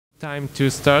Time to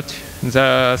start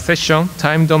the session,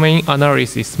 time domain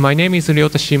analysis. My name is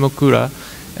Ryota Shimokura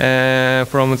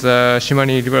from the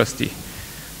Shimane University.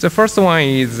 The first one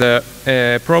is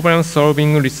problem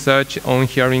solving research on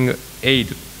hearing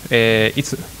aid.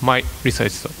 It's my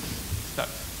research.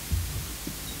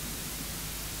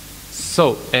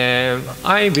 So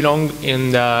I belong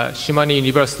in the Shimane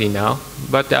University now,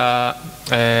 but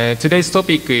today's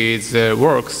topic is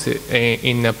works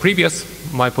in the previous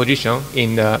my position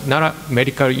in the Nara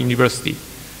Medical University.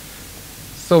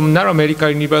 So Nara Medical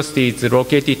University is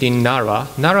located in Nara.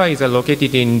 Nara is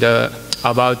located in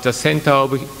about the center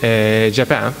of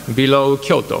Japan, below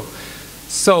Kyoto.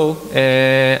 So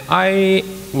I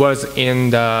was in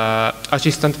the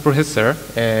assistant professor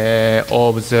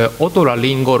of the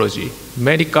otolaryngology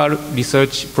medical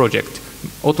research project,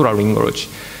 otolaryngology.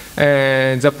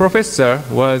 The professor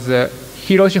was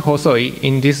Hiroshi Hosoi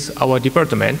in this our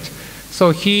department.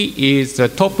 So he is the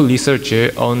top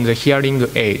researcher on the hearing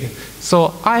aid.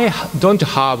 So I don't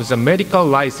have the medical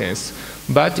license,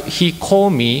 but he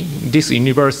called me this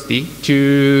university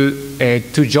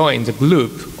to join the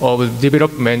group of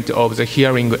development of the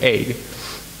hearing aid.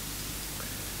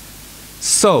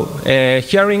 So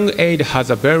hearing aid has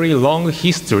a very long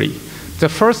history. The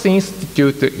first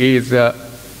institute is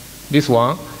this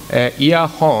one,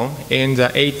 earphone in the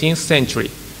 18th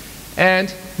century.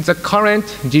 And the current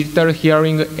digital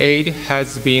hearing aid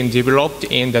has been developed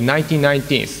in the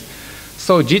 1990s.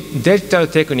 So digital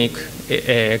technique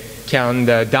can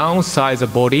downsize the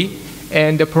body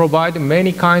and provide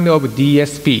many kind of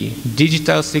DSP,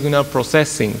 digital signal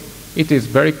processing. It is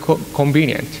very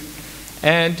convenient.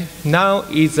 And now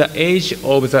is the age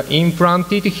of the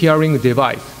implanted hearing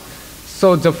device.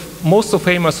 So the most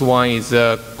famous one is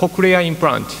cochlear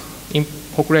implant.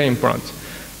 Cochlear implant.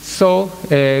 So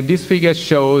this figure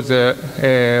shows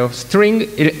a string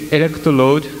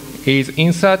electrode is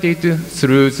inserted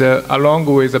through along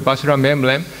with the basilar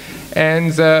membrane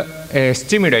and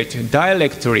stimulate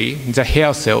directly the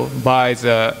hair cell by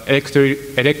the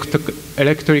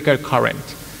electrical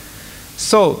current.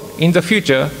 So in the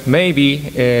future, maybe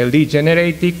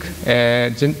regenerative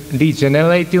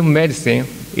medicine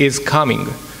is coming.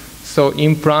 So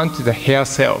implant the hair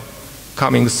cell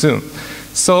coming soon.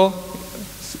 So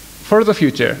for the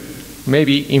future,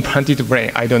 maybe implanted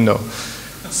brain, I don't know.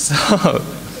 So,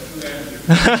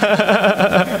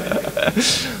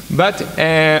 but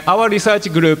our research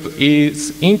group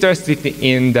is interested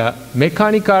in the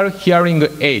mechanical hearing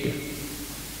aid.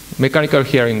 Mechanical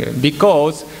hearing aid,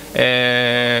 because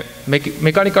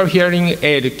mechanical hearing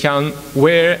aid can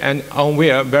wear and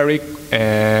unwear very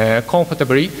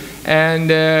comfortably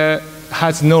and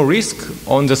has no risk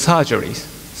on the surgeries.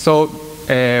 So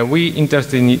we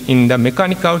interested in the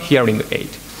mechanical hearing aid.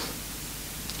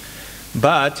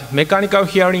 But mechanical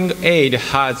hearing aid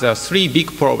has three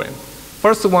big problems.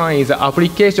 First one is the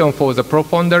application for the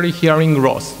profoundly hearing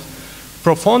loss.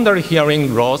 Profoundly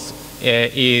hearing loss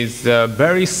is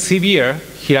very severe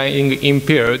hearing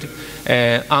impaired,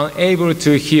 unable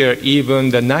to hear even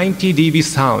the 90 dB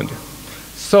sound.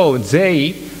 So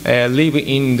they live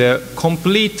in the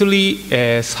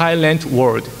completely silent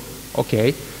world.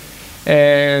 Okay.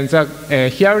 And the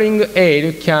hearing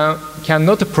aid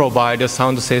cannot provide a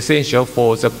sound cessation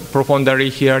for the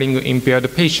profoundly hearing impaired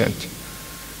patient.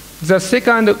 The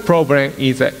second problem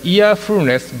is ear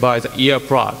fullness by the ear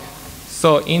plug.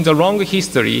 So in the long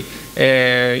history,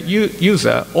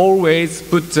 user always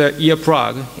put the ear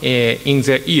plug in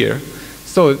the ear.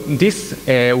 So this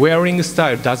wearing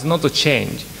style does not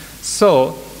change.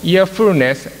 So ear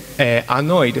fullness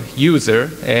annoyed user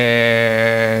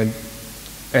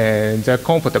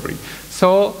comfortably.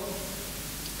 So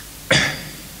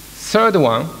third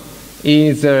one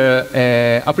is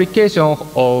application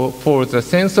for the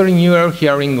sensory neural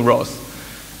hearing loss.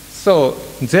 So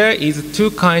there is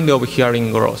two kinds of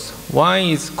hearing loss. One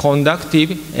is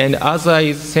conductive and other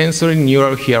is sensory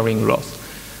neural hearing loss.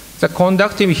 The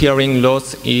conductive hearing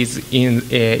loss is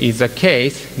a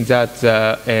case that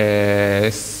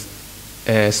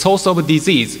source of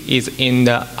disease is in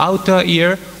the outer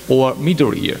ear or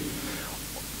middle ear.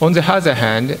 On the other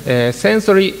hand,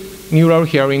 sensory neural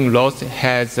hearing loss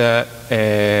has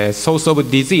a source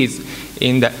of disease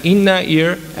in the inner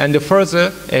ear and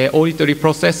further auditory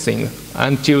processing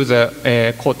until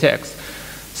the cortex.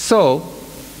 So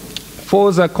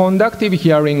for the conductive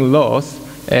hearing loss,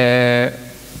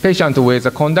 patient with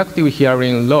a conductive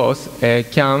hearing loss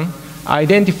can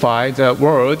identify the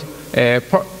word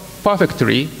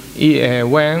perfectly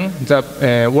when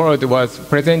the word was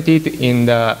presented in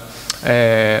the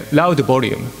loud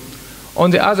volume. On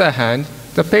the other hand,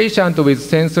 the patient with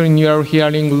sensory neural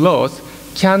hearing loss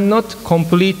cannot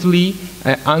completely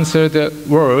answer the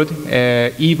word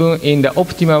even in the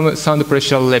optimum sound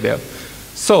pressure level.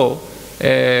 So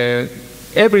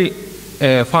every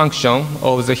function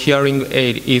of the hearing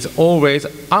aid is always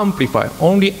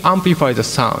only amplify the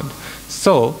sound.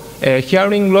 So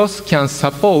hearing loss can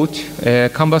support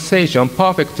conversation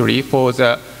perfectly for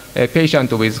the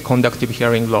patient with conductive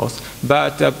hearing loss,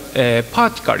 but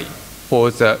particularly for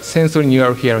the sensory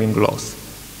neural hearing loss.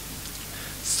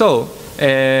 So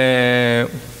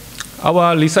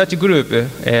our research group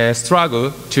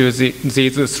struggled to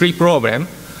these three problems,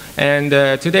 and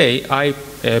today I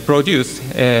produced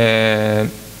the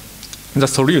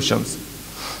solutions.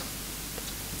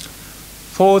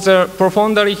 For the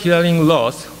profoundly hearing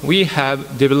loss, we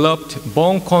have developed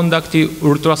bone conductive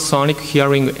ultrasonic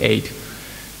hearing aid.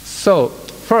 So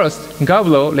first,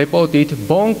 Gabrielli reported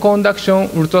bone conduction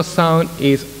ultrasound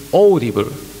is audible.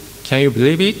 Can you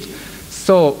believe it?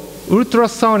 So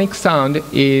ultrasonic sound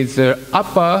is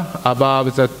upper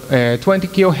above the 20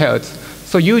 kilohertz.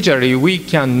 So usually we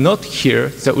cannot hear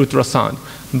the ultrasound,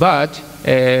 but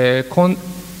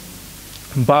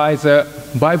by the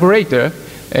vibrator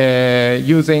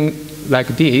using like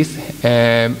this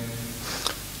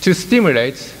to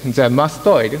stimulate the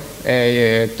mastoid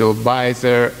by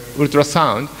the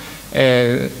ultrasound,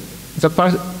 the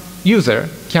user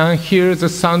can hear the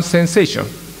sound sensation.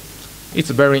 It's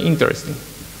very interesting.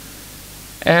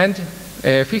 And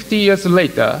 50 years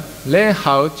later,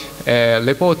 Leonardo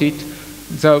reported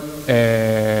the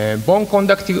bone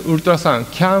conductive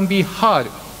ultrasound can be heard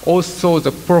also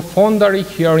the profoundly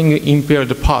hearing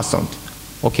impaired person.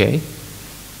 Okay,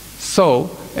 so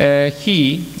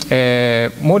he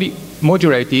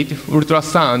modulated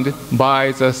ultrasound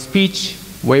by the speech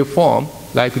waveform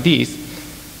like this,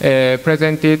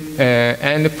 presented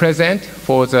and present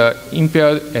for the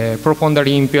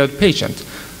profoundly impaired patient,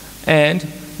 and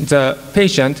the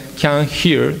patient can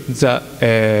hear the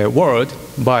word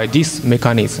by this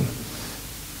mechanism.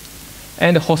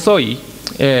 And Hosoi,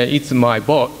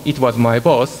 it was my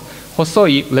boss.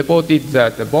 Hosoi reported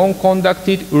that the bone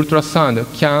conducted ultrasound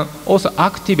can also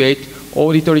activate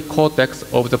auditory cortex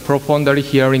of the profoundly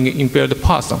hearing impaired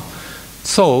person.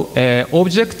 So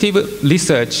objective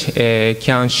research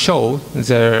can show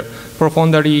the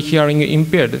profoundly hearing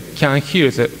impaired can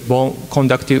hear the bone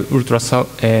conductive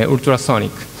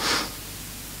ultrasonic.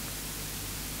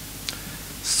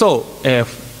 So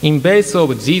in base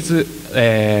of these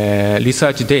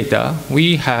research data,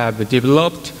 we have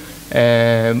developed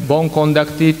bone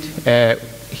conducted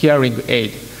hearing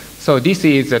aid. So this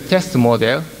is a test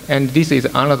model, and this is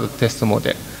another test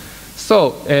model.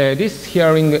 So this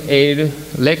hearing aid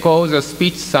records the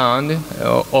speech sound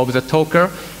of the talker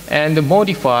and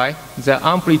modify the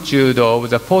amplitude of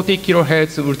the 40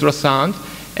 kilohertz ultrasound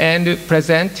and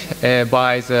present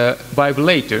by the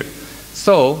vibrator.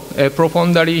 So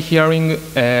profoundly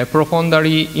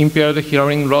impaired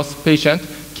hearing loss patient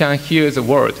can hear the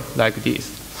word like this.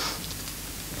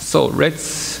 So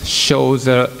let's show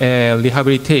the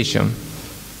rehabilitation.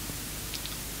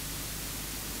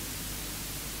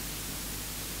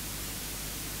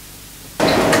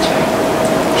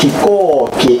 He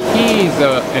is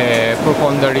a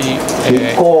profoundly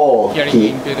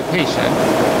hearing impaired patient.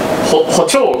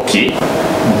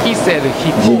 He said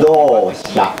Hiko, but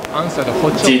he answered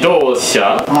Hocho. 自動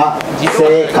車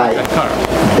正解。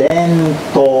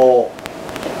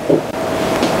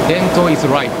Dento is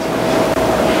right.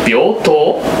 病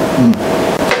棟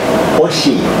惜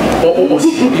しい。惜しい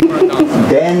Different answer.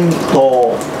 伝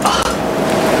統。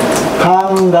カ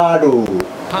ンガルー。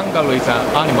 Kangaroo is an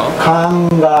animal. カン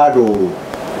ガルー。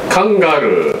カンガ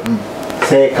ルー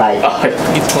正解。はい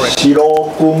It's correct.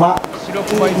 白熊。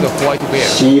 Shirokuma is a white bear.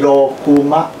 白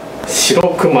熊。白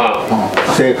熊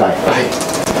正解。は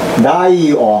いラ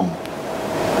イオン。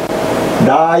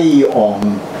ライオ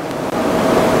ン。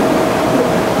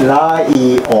ライ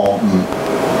オン。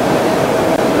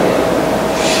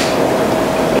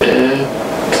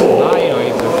Lion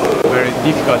is very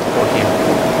difficult for him.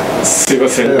 すいま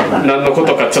せん何のこ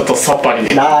とかちょっとさっぱり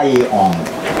ライオン。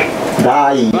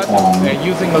ライオ But ン。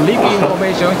 using a living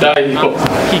information, Lion.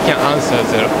 he can answer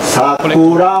the さく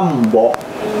らんぼ。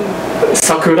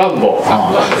さくらんぼ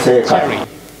正解。 cherry.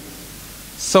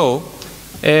 So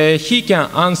he can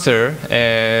answer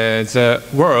the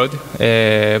word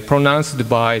pronounced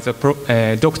by the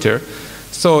doctor.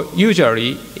 So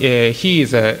usually he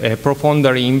is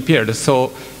profoundly impaired,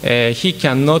 so he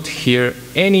cannot hear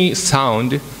any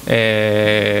sound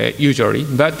usually.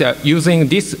 But using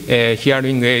this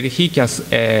hearing aid, he can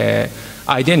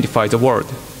identify the word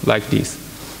like this.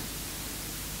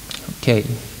 Okay.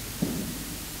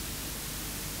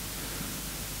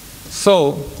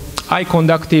 So I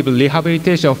conducted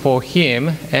rehabilitation for him,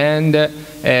 and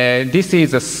this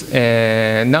is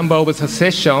a number of the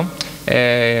session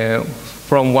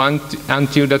from 1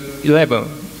 until the 11.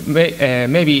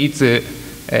 Maybe it's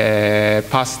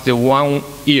past 1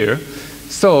 year.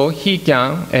 So he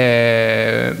can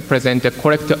present a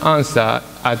correct answer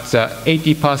at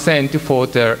 80% for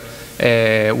the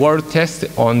word test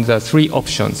on the 3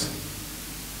 options.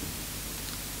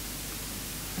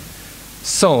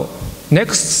 So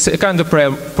next second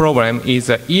problem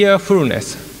is ear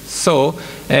fullness. So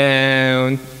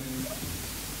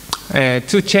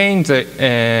to change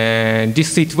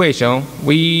this situation,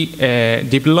 we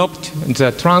developed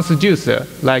the transducer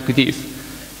like this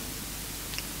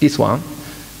one.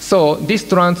 So this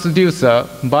transducer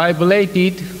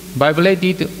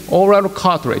vibrated oral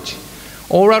cartridge.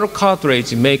 Oral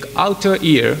cartridge make outer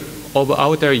ear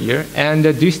and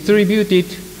distributed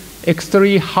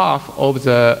exterior half of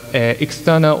the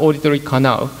external auditory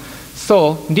canal.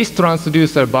 So this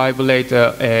transducer vibrates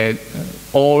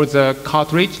all the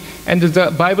cartridge, and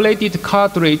the vibrated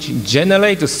cartridge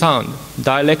generates sound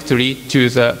directly to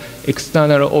the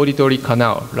external auditory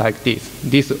canal like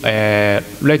this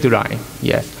red line,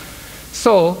 yes.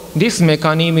 So this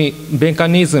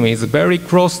mechanism is very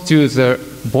close to the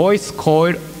voice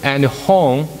coil and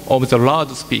horn of the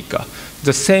loudspeaker,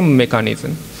 the same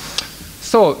mechanism.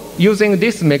 So using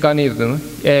this mechanism,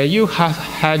 you have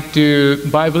had to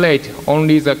vibrate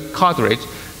only the cartridge.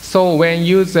 So when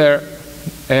you use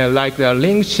like the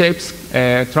ring-shaped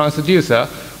transducer,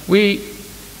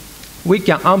 we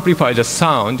can amplify the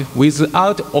sound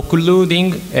without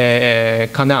occluding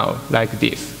canal like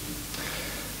this.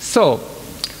 So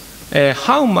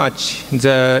how much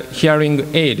the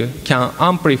hearing aid can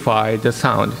amplify the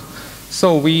sound?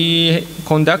 So we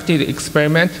conducted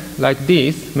experiment like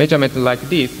this, measurement like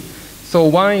this. So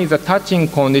one is a touching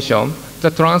condition.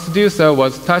 The transducer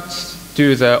was touched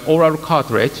to the oral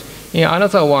cartridge. In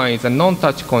another one is a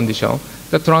non-touch condition.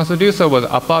 The transducer was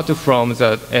apart from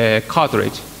the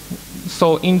cartridge.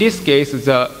 So in this case,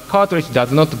 the cartridge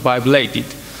does not vibrate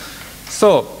it.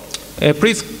 So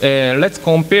please, let's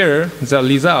compare the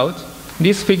result.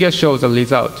 This figure shows the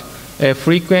result.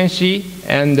 Frequency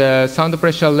and sound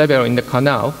pressure level in the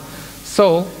canal.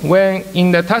 So when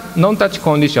in the non-touch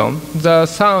condition, the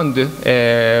sound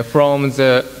from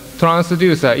the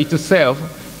transducer itself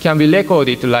can be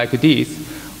recorded like this.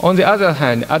 On the other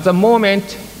hand, at the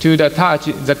moment to the touch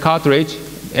the cartridge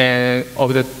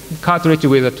of the cartridge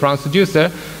with the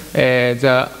transducer,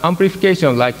 the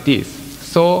amplification like this.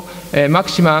 So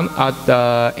maximum at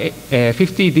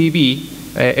 50 dB.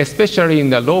 Especially in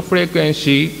the low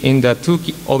frequency in the 2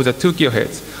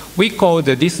 kHz. We call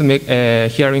this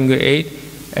hearing aid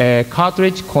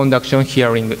cartridge conduction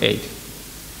hearing aid.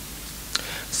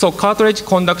 So cartridge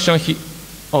conduction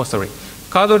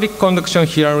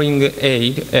hearing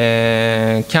aid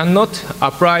cannot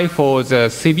apply for the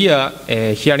severe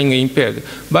hearing impaired,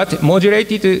 but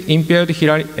moderated impaired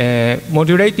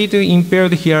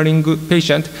hearing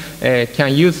patient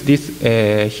can use this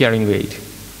hearing aid.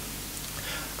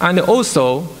 And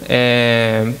also,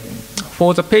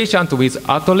 for the patient with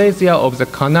atresia of the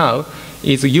canal,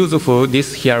 is useful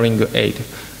this hearing aid.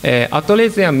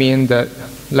 Atresia means that,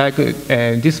 like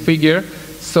this figure,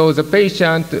 so the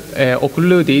patient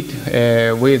occluded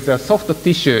with a soft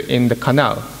tissue in the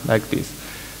canal, like this.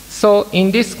 So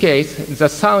in this case, the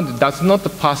sound does not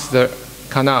pass the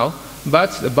canal,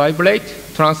 but vibrate,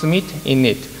 transmit in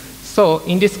it. So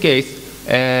in this case,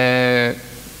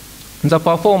 the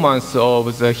performance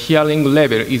of the hearing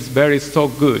level is so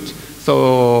good,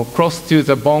 so close to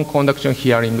the bone conduction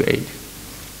hearing aid.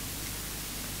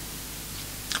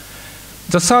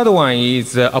 The third one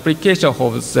is the application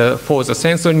for the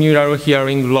sensorineural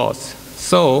hearing loss.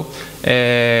 So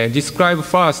describe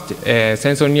first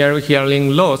sensorineural hearing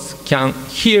loss can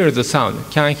hear the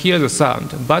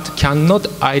sound, but cannot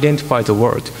identify the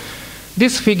word.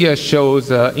 This figure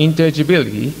shows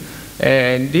intelligibility.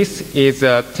 This is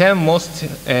 10 most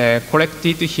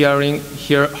corrected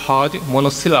heard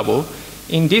monosyllable.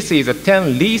 In this is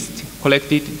 10 least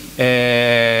corrected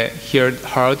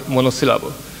heard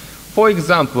monosyllable. For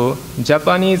example,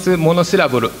 Japanese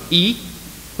monosyllable E,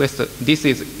 this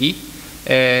is E,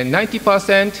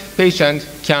 90% patient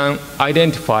can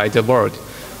identify the word.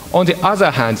 On the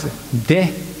other hand,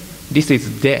 de, this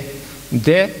is de.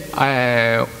 De,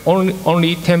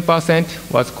 only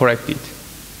 10% was corrected.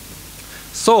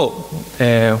 So,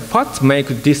 what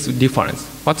makes this difference?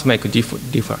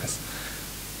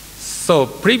 So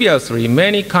previously,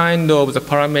 many kind of the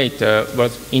parameter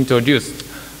was introduced.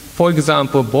 For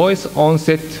example, voice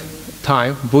onset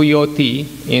time (VOT)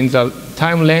 in the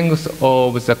time length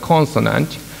of the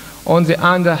consonant. On the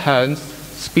other hand,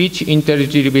 speech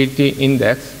intelligibility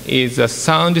index is the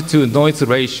sound to noise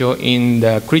ratio in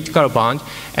the critical band,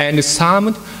 and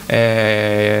sound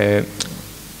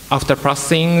after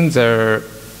passing the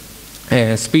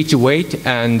speech weight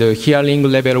and hearing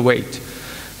level weight.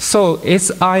 So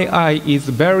SII is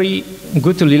very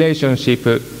good relationship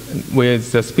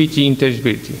with the speech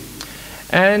intelligibility.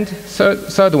 And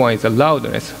third one is the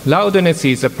loudness. Loudness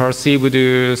is a perceived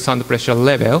sound pressure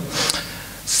level.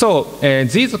 So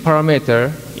this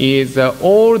parameter is,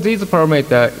 all these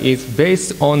parameter is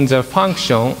based on the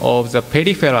function of the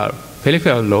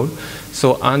peripheral lobe,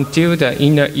 so until the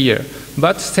inner ear.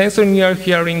 But sensorineural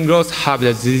hearing loss have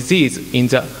the disease in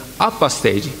the upper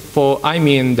stage,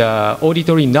 the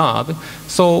auditory nerve.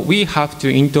 So we have to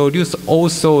introduce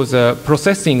also the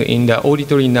processing in the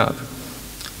auditory nerve.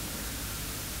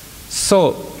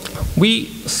 So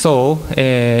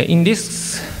in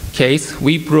this case,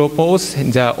 we propose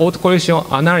the autocorrelation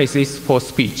analysis for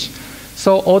speech.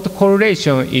 So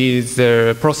autocorrelation is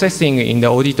processing in the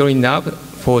auditory nerve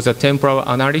for the temporal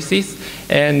analysis,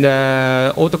 and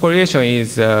autocorrelation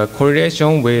is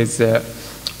correlation with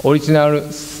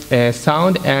original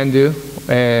sound and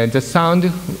the sound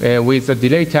with the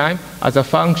delay time as a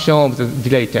function of the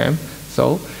delay time.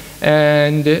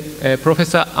 And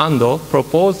Professor Ando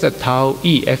proposed the tau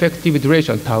E, effective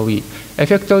duration tau E.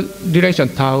 Effective duration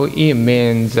tau E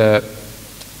means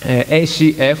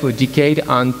ACF decayed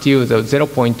until the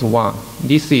 0.1.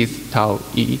 This is tau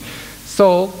E.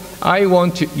 So I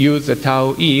want to use the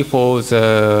tau E for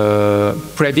the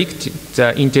predict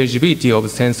the intelligibility of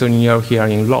sensorineural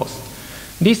hearing loss.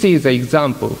 This is an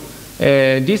example.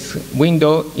 This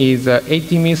window is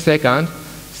 80 milliseconds.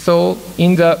 So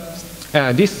in the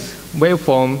this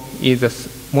waveform is a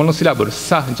monosyllable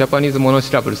sa, Japanese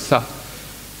monosyllable sa.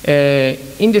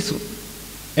 In this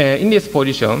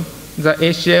position, the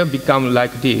ACF becomes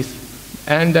like this,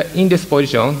 and in this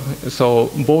position, so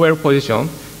vowel position,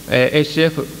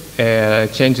 ACF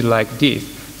changes like this.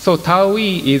 So tau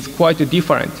E is quite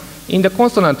different. In the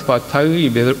consonant part, tau E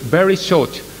is very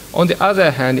short. On the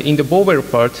other hand, in the vowel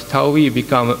part, tau E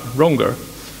becomes longer.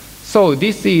 So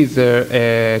this is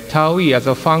tau E as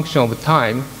a function of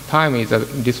time. Time is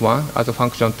this one as a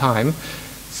function of time.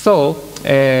 So,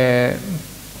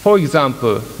 for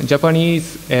example,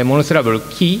 Japanese monosyllable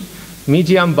ki,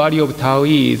 median value of tau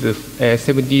E is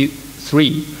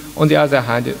 73. On the other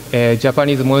hand,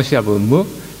 Japanese monosyllable mu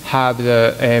have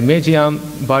the median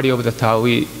value of the tau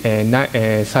E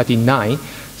 39.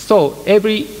 So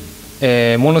every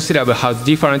monosyllable has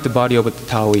different value of the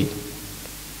tau E.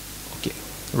 Okay,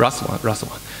 last one.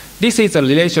 This is a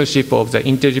relationship of the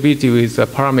intelligibility with the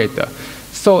parameter.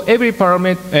 So every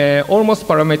parameter, almost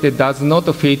parameter does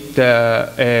not fit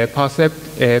the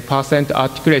percent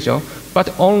articulation, but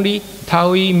only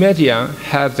tau E median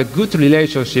has a good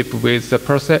relationship with the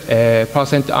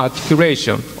percent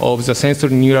articulation of the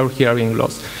sensorineural hearing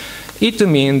loss. It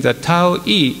means that tau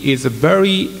E is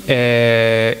very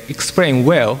explained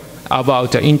well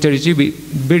about the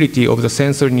intelligibility of the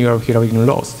sensorineural hearing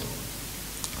loss.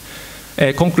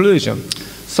 Conclusion.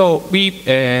 So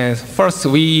first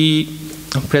we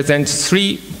present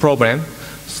 3 problems.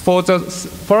 For the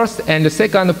first and the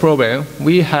second problem,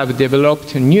 we have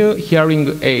developed new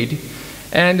hearing aid.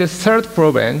 And the third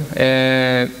problem,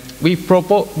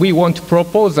 we want to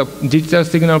propose a digital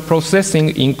signal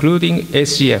processing including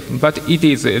ACF, but it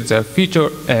is the future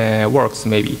works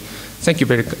maybe. Thank you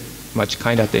very much,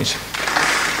 kind attention.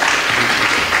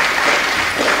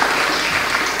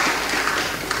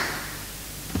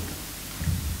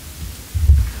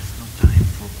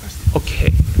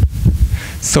 Okay.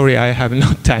 Sorry, I have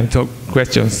no time to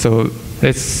questions, so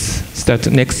let's start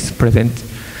next present.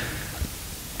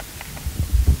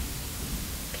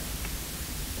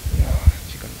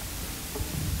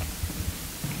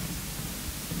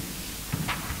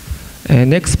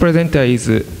 Next presenter is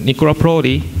Nicola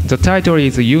Prodi. The title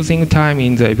is Using Time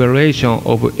in the Evaluation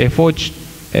of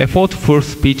Effortful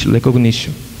Speech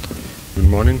Recognition. Good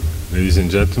morning, ladies and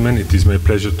gentlemen. It is my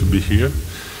pleasure to be here.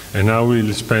 And I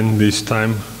will spend this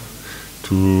time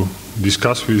to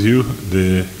discuss with you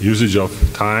the usage of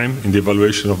time in the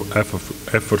evaluation of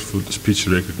effortful speech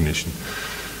recognition.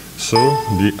 So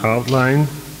the outline,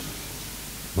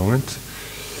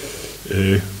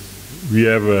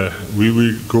 we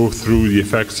will go through the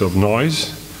effects of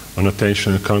noise on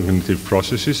attention and cognitive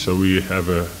processes. So we have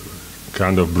a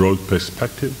kind of broad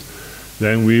perspective.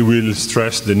 Then we will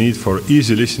stress the need for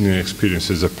easy listening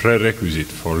experience as a prerequisite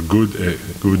for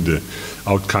good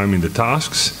outcome in the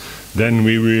tasks. Then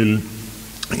we will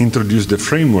introduce the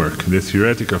framework, the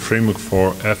theoretical framework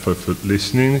for effortful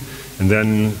listening, and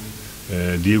then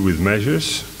deal with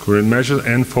measures, current measures,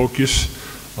 and focus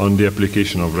on the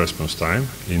application of response time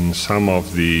in some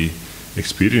of the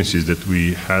experiences that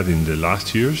we had in the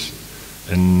last years.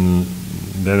 And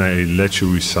then I let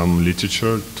you with some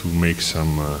literature to make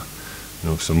some,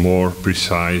 some more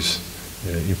precise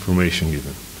information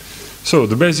given. So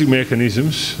the basic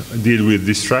mechanisms deal with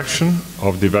distraction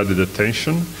of divided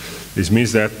attention. This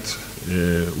means that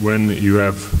when you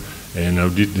have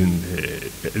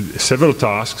several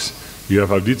tasks, you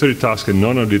have auditory tasks and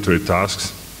non-auditory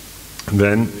tasks,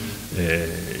 then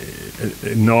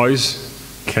noise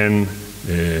can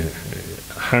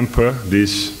hamper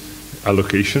this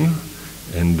allocation,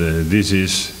 and this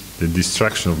is the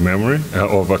distraction of memory,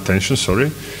 of attention,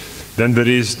 sorry. Then there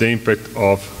is the impact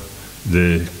of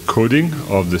the coding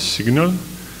of the signal.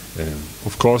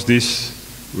 Of course, this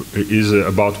is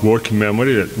about working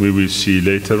memory that we will see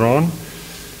later on.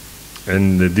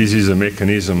 And this is a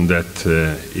mechanism that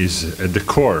is at the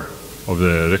core of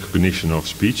the recognition of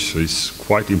speech, so it's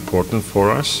quite important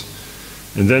for us.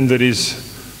 And then there is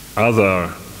other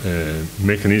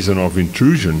mechanism of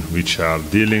intrusion, which are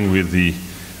dealing with the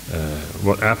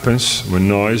what happens when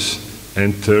noise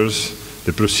enters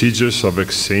the procedures of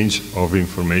exchange of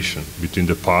information between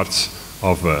the parts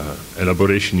of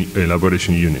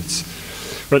elaboration units.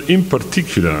 But in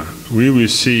particular, we will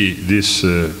see this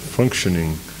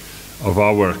functioning of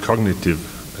our cognitive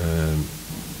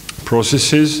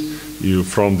processes.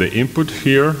 From the input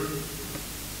here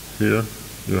you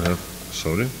have,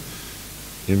 sorry,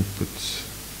 inputs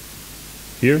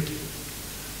here.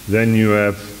 Then you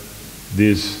have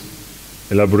these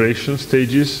elaboration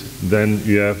stages. Then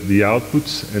you have the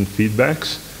outputs and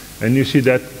feedbacks. And you see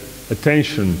that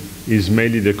attention is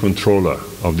mainly the controller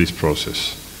of this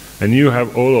process. And you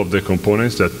have all of the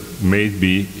components that may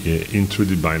be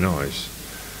intruded by noise.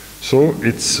 So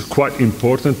it's quite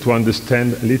important to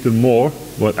understand a little more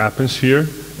what happens here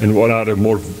and what are the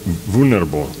more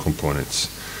vulnerable components.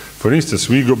 For instance,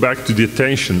 we go back to the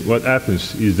attention. What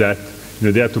happens is that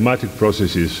the automatic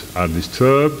processes are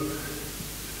disturbed.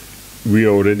 We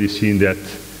already seen that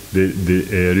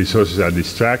the resources are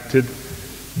distracted.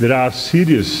 There are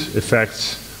serious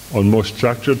effects on more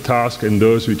structured tasks and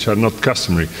those which are not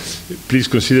customary. Please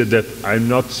consider that I'm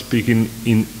not speaking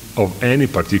of any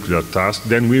particular task.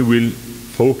 Then we will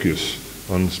focus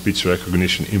on speech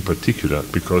recognition in particular,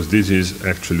 because this is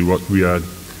actually what we are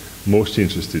most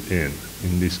interested in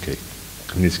this case.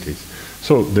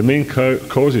 So the main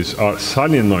causes are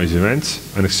salient noise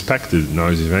events, unexpected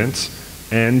noise events,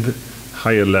 and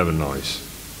higher level noise.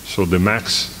 So the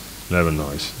max level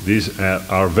noise. These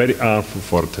are very harmful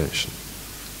for attention.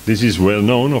 This is well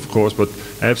known, of course, but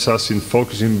helps us in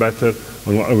focusing better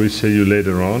on what I will say you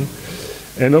later on.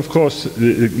 And of course,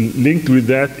 linked with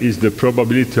that is the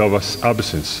probability of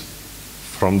absence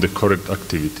from the correct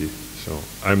activity. So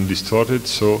I'm distorted,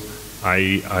 so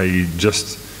I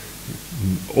just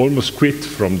almost quit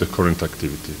from the current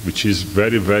activity, which is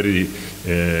very, very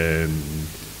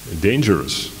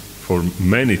dangerous for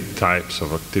many types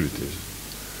of activities.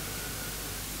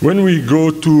 When we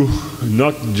go to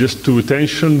not just to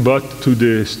attention, but to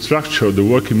the structure of the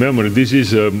working memory, this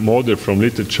is a model from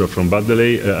literature from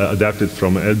Badeley, adapted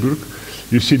from Elbrook.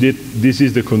 You see that this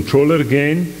is the controller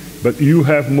gain, but you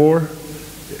have more,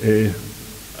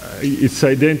 it's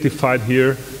identified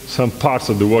here some parts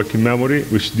of the working memory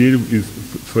which deal with,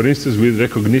 for instance, with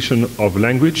recognition of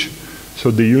language.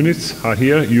 So the units are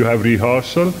here. You have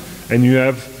rehearsal, and you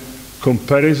have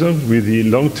comparison with the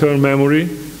long-term memory.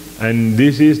 And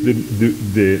this is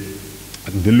the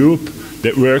loop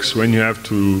that works when you have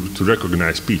to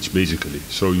recognize speech, basically.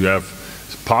 So you have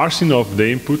parsing of the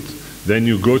input, then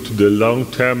you go to the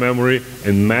long-term memory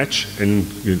and match and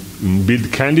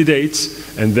build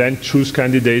candidates, and then choose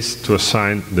candidates to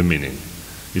assign the meaning.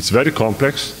 It's very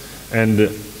complex, and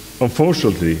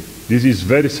unfortunately, this is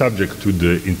very subject to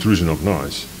the intrusion of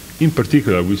noise. In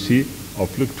particular, we see of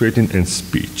fluctuating in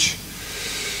speech.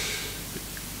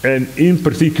 And in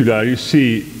particular, you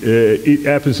see it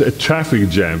happens a traffic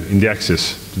jam in the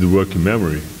access to the working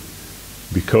memory,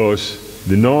 because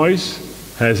the noise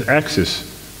has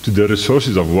access to the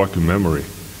resources of working memory.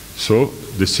 So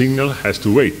the signal has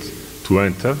to wait to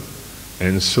enter,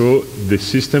 and so the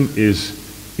system is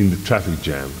in the traffic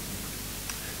jam.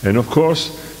 And of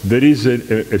course, there is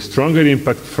a stronger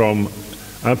impact from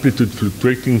amplitude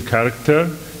fluctuating character,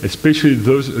 especially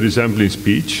those resembling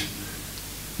speech.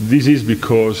 This is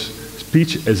because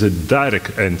speech has a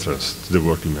direct entrance to the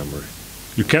working memory.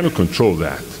 You cannot control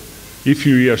that. If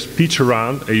you hear speech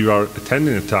around and you are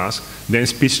attending a task, then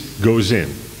speech goes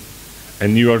in.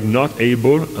 and you are not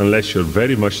able, unless you're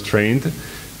very much trained,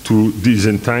 to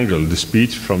disentangle the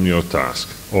speech from your task,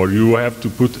 or you have to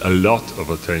put a lot of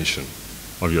attention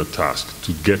of your task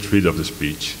to get rid of the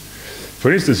speech.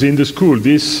 For instance, in the school,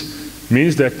 this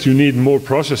means that you need more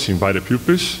processing by the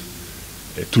pupils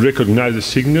to recognize the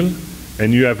signal,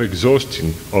 and you have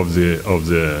exhaustion of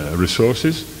the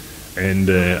resources. And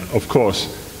of course,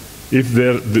 if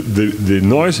the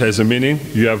noise has a meaning,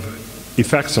 you have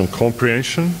effects on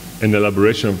comprehension and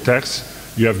elaboration of text.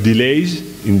 You have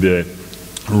delays in the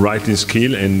writing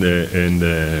skill and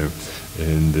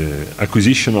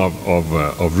acquisition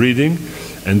of reading,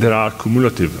 and there are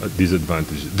cumulative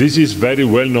disadvantages. This is very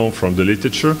well known from the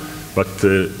literature, but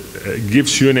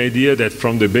gives you an idea that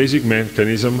from the basic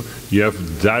mechanism you have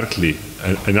directly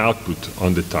an output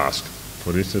on the task,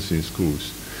 for instance in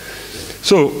schools.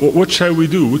 So what shall we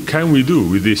do? What can we do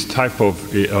with this type of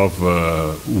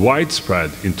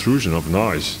widespread intrusion of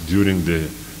noise during the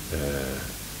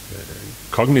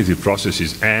cognitive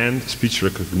processes and speech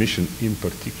recognition in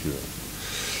particular?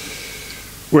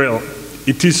 Well,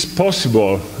 it is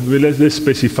possible, let's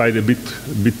specify it a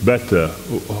bit better,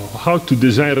 how to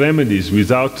design remedies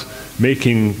without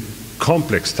making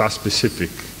complex task-specific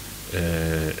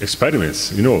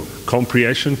experiments. You know,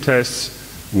 comprehension tests,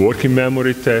 working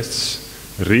memory tests,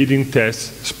 reading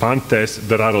tests, span tests.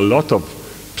 There are a lot of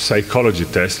psychology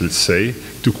tests, let's say,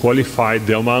 to qualify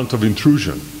the amount of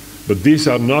intrusion. But these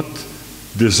are not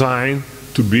designed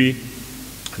to be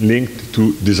linked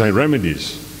to design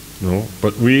remedies. No,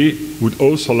 but we would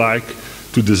also like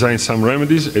to design some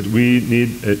remedies, and we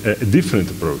need a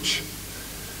different approach.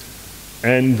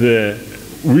 And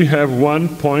we have one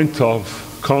point of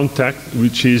contact,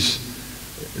 which is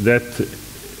that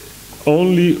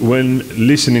only when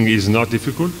listening is not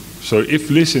difficult. So if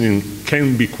listening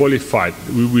can be qualified,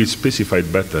 we will specify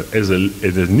it better as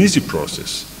an easy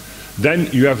process. Then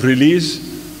you have release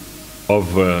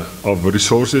of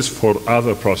resources for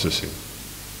other processing.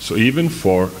 So even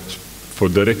for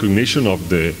the recognition of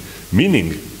the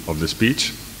meaning of the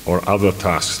speech or other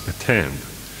tasks at hand.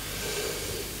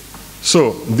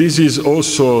 So this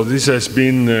has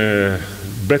been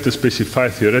better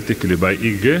specified theoretically by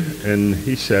Ige, and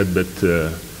he said that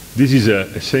this is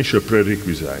an essential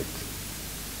prerequisite.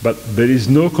 But there is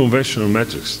no conventional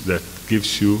metrics that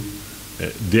gives you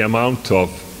the amount of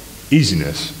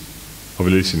easiness of a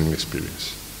listening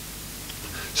experience.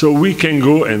 So we can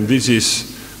go, and this is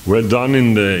well done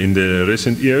in the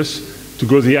recent years, to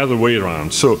go the other way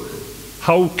around. So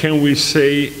how can we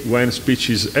say when speech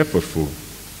is effortful?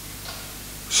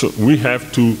 So we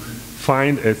have to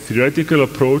find a theoretical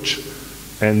approach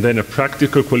and then a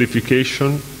practical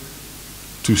qualification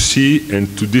to see and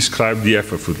to describe the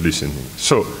effortful listening.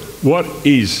 So what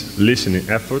is listening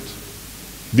effort?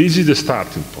 This is the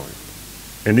starting point.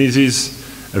 And this is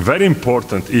a very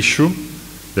important issue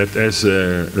that has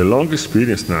a long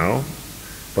experience now.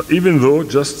 But even though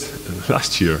just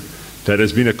last year there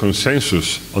has been a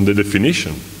consensus on the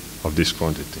definition of this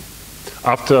quantity,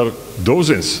 after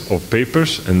dozens of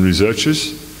papers and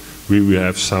researches, we will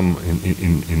have some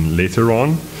in later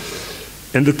on,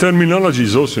 and the terminology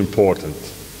is also important.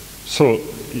 So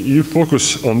you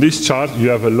focus on this chart, you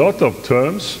have a lot of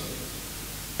terms,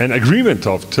 and agreement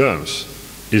of terms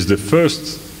is the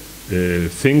first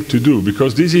thing to do,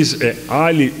 because this is a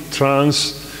highly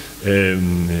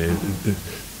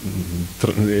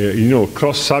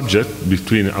cross-subject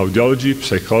between audiology,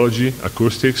 psychology,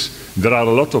 acoustics. There are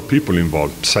a lot of people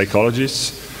involved,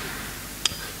 psychologists.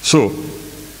 So,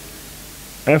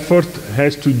 effort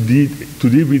has to deal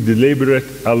with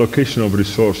deliberate allocation of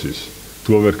resources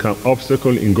to overcome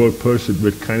obstacles in goal pursuit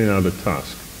with kind of other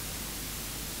tasks.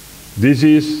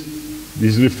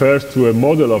 This refers to a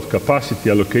model of capacity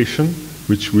allocation,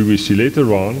 which we will see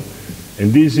later on,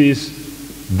 and this is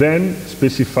then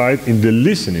specified in the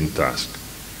listening task.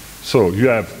 So you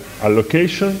have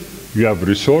allocation, you have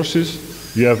resources,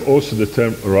 you have also the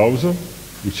term arousal,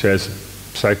 which has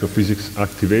psychophysics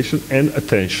activation, and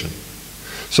attention.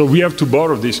 So we have to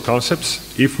borrow these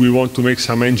concepts if we want to make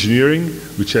some engineering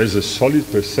which has a solid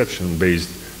perception-based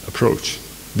approach.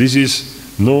 This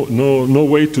is no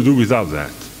way to do without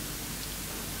that.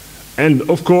 And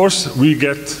of course, we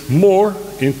get more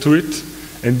into it.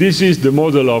 And this is the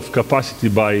model of capacity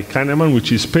by Kahneman,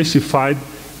 which is specified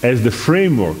as the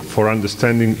framework for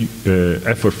understanding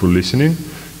effortful listening.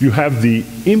 You have the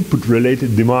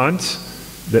input-related demands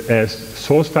that has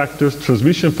source factors,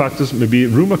 transmission factors. Maybe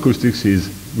room acoustics is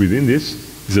within this.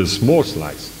 It's a small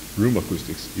slice. Room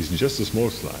acoustics is just a small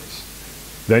slice.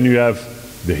 Then you have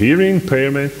the hearing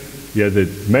impairment. You have the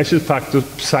measured factors,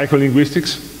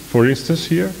 psycholinguistics, for instance,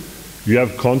 here. You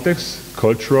have context,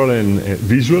 cultural and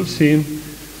visual scene.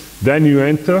 Then you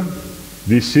enter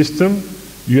this system.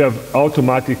 You have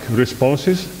automatic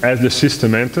responses as the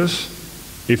system enters.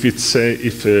 If it's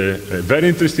a very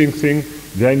interesting thing,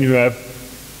 then you have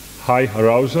high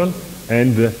arousal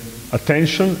and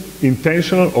attention,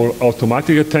 intentional or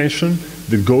automatic attention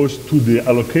that goes to the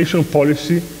allocation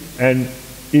policy, and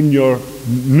in your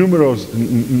numerous,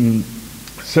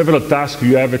 several tasks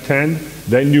you have at hand,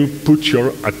 then you put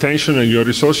your attention and your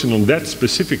resources on that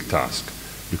specific task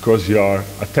because you are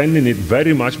attending it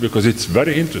very much because it's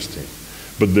very interesting.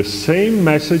 But the same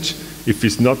message, if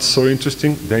it's not so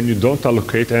interesting, then you don't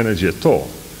allocate energy at all.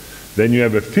 Then you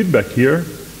have a feedback here,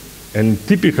 and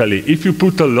typically if you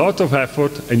put a lot of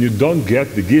effort and you don't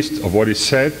get the gist of what is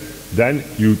said, then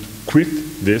you quit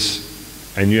this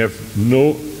and you have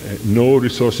no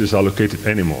resources allocated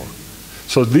anymore.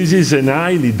 So this is a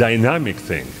highly dynamic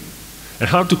thing. And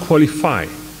how to qualify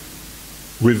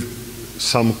with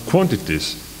some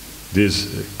quantities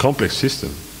this complex system.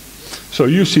 So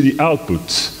you see the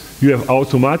outputs. You have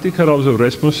automatic arousal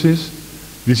responses.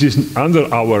 This is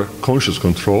under our conscious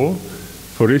control.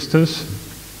 For instance,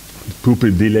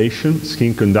 pupil dilation,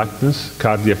 skin conductance,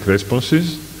 cardiac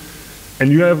responses.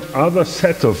 And you have other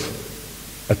set of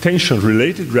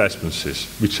attention-related responses,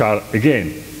 which are,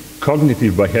 again,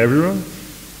 cognitive behavioral,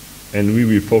 and we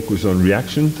will focus on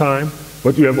reaction time,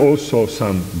 but you have also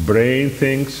some brain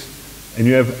things, and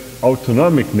you have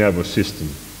autonomic nervous system,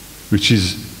 which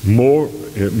is more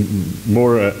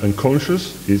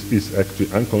unconscious, is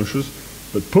actually unconscious,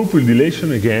 but pupil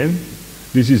dilation, again,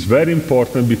 this is very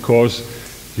important because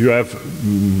you have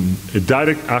a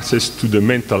direct access to the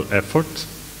mental effort,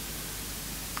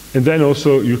 and then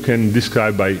also you can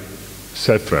describe by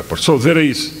self-report. So there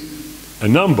is a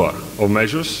number of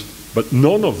measures, but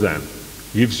none of them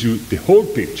gives you the whole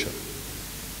picture.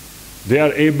 They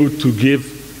are able to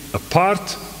give a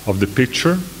part of the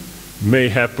picture, may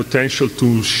have potential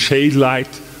to shade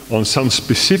light on some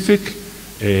specific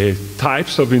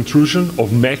types of intrusion,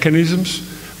 of mechanisms,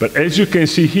 but as you can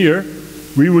see here,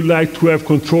 we would like to have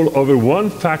control over one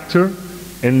factor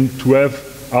and to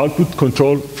have output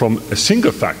control from a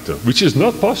single factor, which is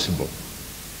not possible.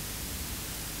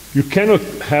 You cannot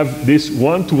have this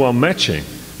one-to-one matching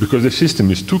because the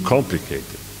system is too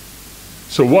complicated.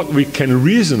 So what we can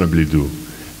reasonably do,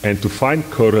 and to find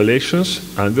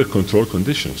correlations under control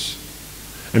conditions.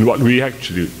 And what we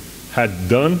actually had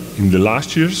done in the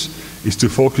last years is to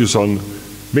focus on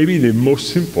maybe the most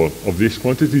simple of these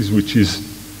quantities, which is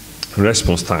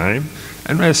response time,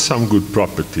 and has some good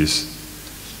properties.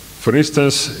 For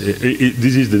instance,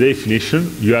 this is the definition.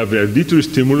 You have the auditory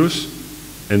stimulus,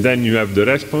 and then you have the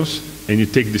response, and you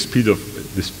take the speed of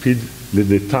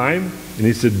the time, and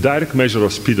it's a direct measure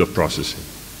of speed of processing.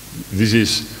 This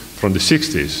is from the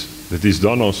 60s, that is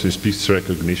done also in speech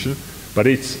recognition, but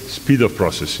it's speed of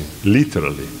processing,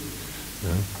 literally.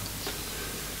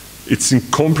 It's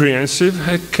incomprehensive.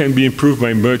 It can be improved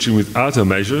by merging with other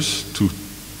measures to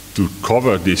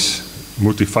cover this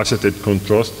multifaceted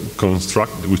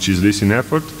construct, which is listening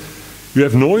effort. You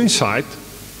have no insight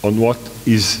on what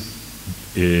is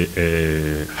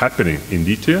happening in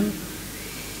detail,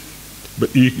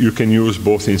 but you can use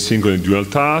both in single and dual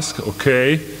task.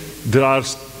 Okay, there are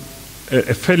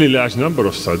a fairly large number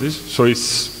of studies, so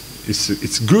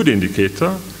it's a good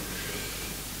indicator.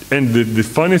 And the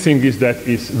funny thing is that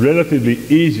it's relatively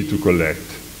easy to collect,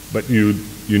 but you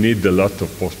need a lot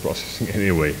of post-processing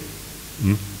anyway,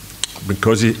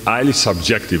 because it's highly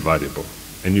subjective variable,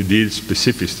 and you need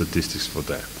specific statistics for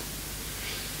that.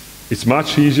 It's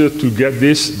much easier to get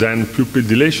this than pupil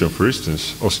dilation, for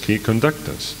instance, or skin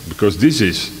conductance, because this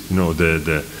is,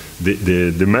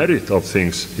 the merit of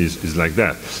things is like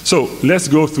that. So let's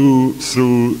go through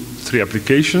 3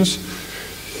 applications.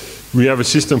 We have a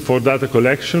system for data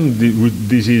collection.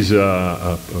 This is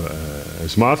a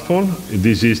smartphone.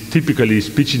 This is typically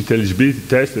speech intelligibility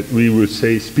test, that we would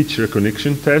say speech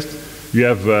recognition test. You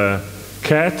have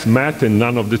cat, mat, and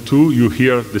none of the two. You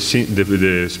hear the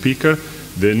speaker.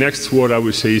 The next word I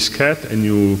will say is cat, and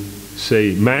you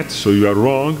say mat, so you are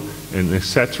wrong, and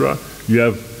etc. You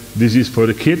have, this is for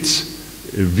the kids,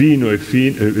 vino e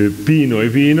pino e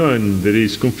vino, and there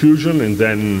is confusion, and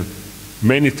then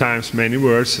many times, many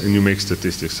words, and you make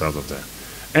statistics out of that.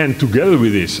 And together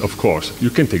with this, of course, you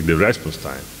can take the response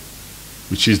time,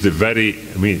 which is the very,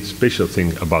 special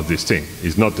thing about this thing.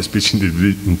 It's not the speech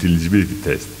intelligibility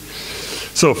test.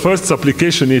 So first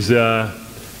application is a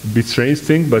bit strange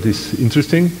thing, but it's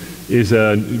interesting. Is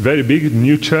a very big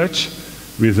new church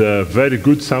with a very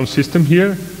good sound system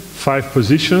here. 5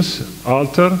 positions,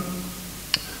 altar,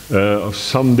 of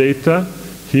some data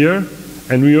here.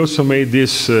 And we also made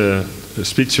these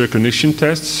speech recognition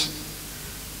tests.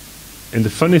 And the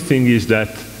funny thing is that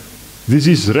this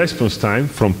is response time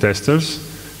from testers.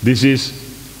 This is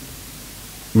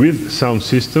with sound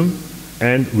system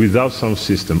and without sound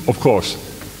system. Of course,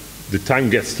 the time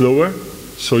gets slower,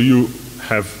 so you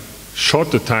have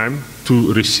shorter time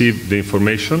to receive the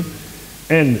information.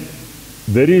 And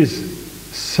there is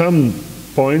some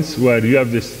points where you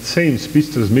have the same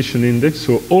speech transmission index,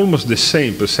 so almost the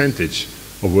same percentage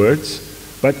of words,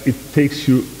 but it takes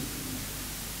you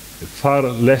far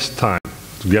less time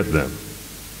to get them.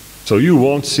 So you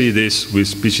won't see this with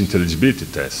speech intelligibility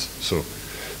tests. So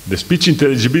the speech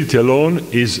intelligibility alone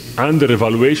is under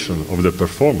evaluation of the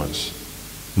performance.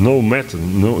 No method,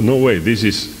 no way. This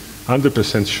is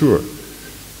 100% sure.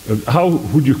 How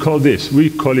would you call this? We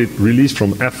call it release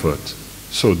from effort.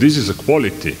 So this is a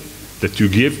quality that you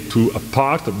give to a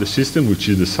part of the system, which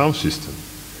is the sound system.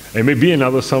 And maybe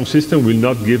another sound system will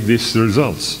not give these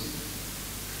results.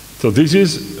 So this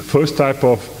is the first type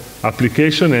of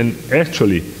application, and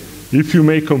actually, if you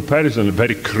make comparison,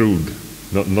 very crude,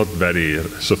 not very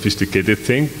sophisticated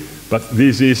thing, but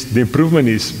this is, the improvement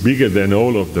is bigger than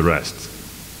all of the rest.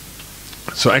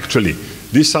 So actually,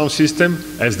 this sound system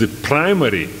has the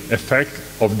primary effect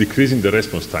of decreasing the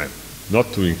response time,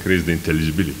 not to increase the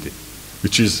intelligibility,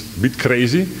 which is a bit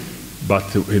crazy, but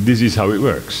this is how it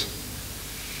works.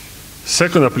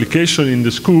 Second application in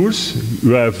the schools,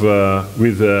 you have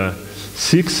with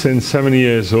 6 and 7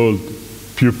 years old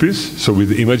pupils, so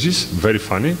with images, very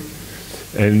funny,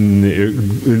 and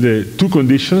the two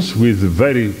conditions with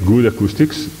very good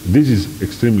acoustics. This is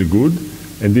extremely good,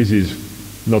 and this is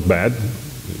not bad,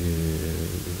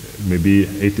 maybe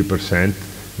 80%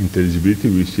 intelligibility,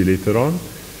 we'll see later on.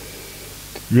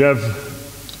 You have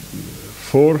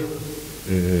 4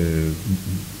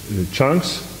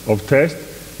 chunks of tests.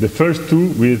 The first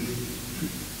 2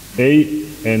 with A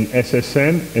and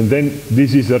SSN, and then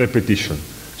this is a repetition.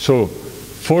 So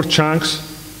 4 chunks,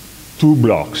 2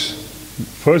 blocks.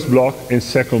 First block and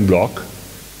second block.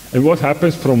 And what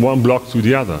happens from one block to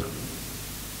the other?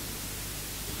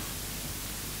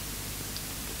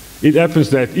 It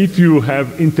happens that if you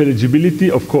have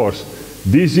intelligibility, of course,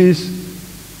 this is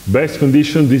best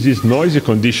condition, this is noisy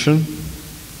condition.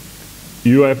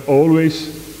 You have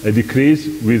always a decrease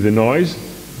with the noise,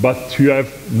 but you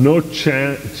have no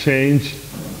change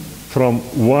from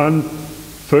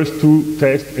first 2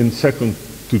 tests and second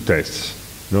 2 tests.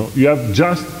 No? You have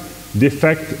just the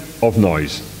effect of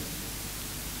noise,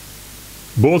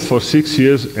 both for 6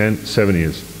 years and 7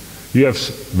 years. You have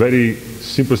very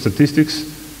simple statistics.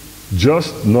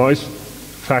 Just noise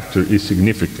factor is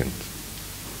significant.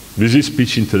 This is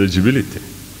speech intelligibility.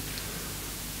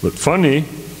 But funny,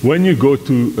 when you go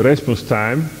to response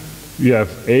time, you have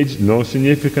age,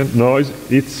 non-significant, noise,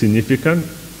 it's significant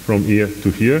from here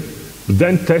to here. But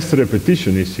then test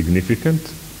repetition is significant.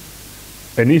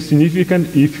 And it's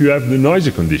significant if you have the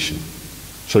noisy condition.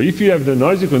 So if you have the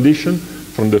noisy condition,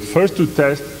 from the first 2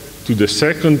 tests to the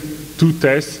second 2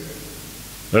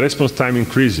 tests, the response time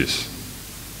increases.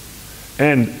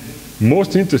 And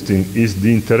most interesting is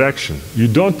the interaction. You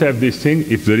don't have this thing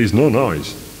if there is no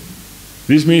noise.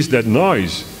 This means that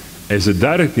noise has a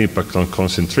direct impact on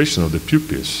concentration of the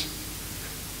pupils.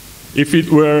 If it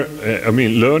were,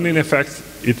 learning effect,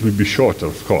 it would be shorter,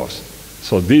 of course.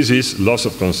 So this is loss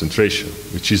of concentration,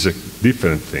 which is a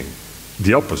different thing,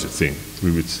 the opposite thing,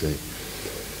 we would say.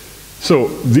 So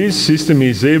this system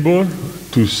is able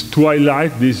to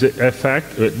highlight this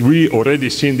effect. We already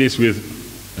seen this with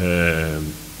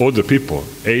older people,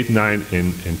 8, 9,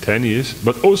 and 10 years,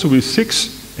 but also with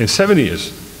 6 and 7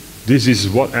 years. This is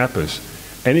what happens.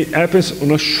 And it happens on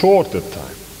a shorter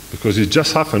time, because it's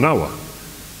just half an hour.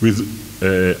 With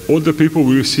older people,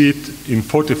 we will see it in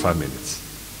 45 minutes.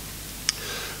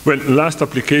 Well, last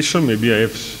application, maybe I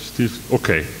have still,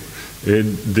 okay.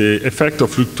 The effect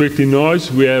of fluctuating noise,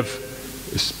 we have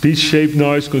speech-shaped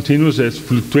noise continuous as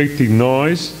fluctuating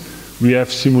noise. We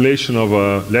have simulation of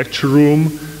a lecture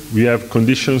room. We have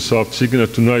conditions of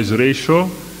signal-to-noise ratio.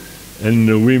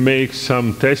 And we make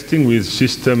some testing with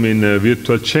system in a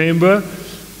virtual chamber.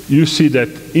 You see that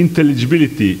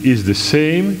intelligibility is the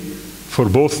same for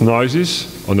both noises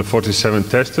on the 47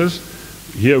 testers.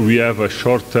 Here we have a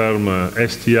short-term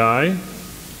STI.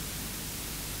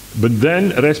 But then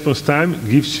response time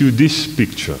gives you this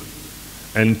picture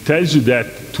and tells you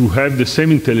that to have the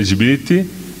same intelligibility,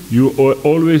 you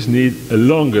always need a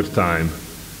longer time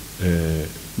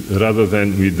rather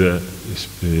than with the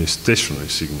stationary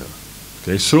signal.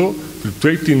 Okay, so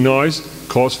fluctuating noise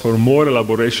calls for more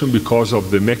elaboration because of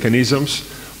the mechanisms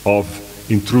of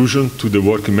intrusion to the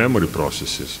working memory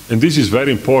processes. And this is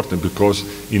very important because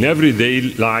in everyday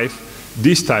life,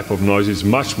 this type of noise is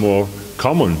much more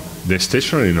common than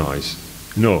stationary noise.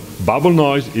 You know, bubble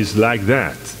noise is like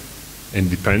that, and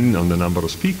depending on the number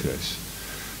of speakers.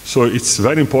 So it's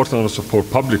very important also for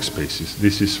public spaces.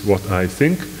 This is what I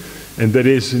think. And there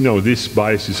is, you know, this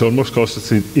bias is almost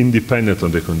constantly independent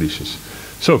on the conditions.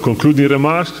 So concluding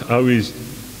remarks, I will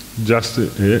just,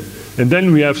 and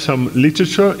then we have some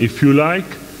literature, if you like,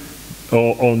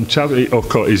 on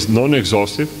is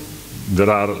non-exhaustive. There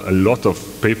are a lot of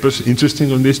papers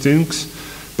interesting on these things,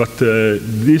 but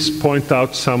these point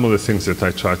out some of the things that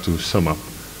I try to sum up.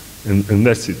 And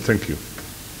that's it. Thank you.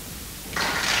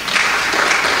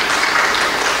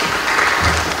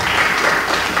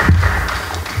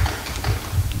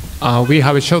 We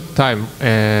have a short time.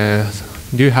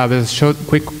 Do you have a short,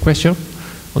 quick question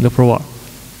on the floor?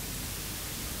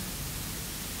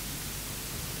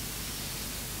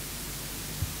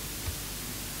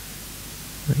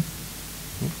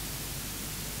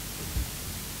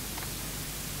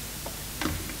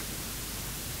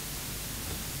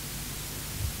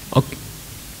 Okay.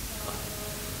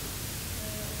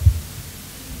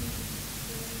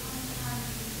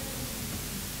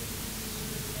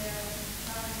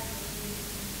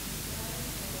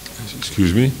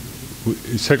 Excuse me?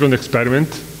 Second experiment?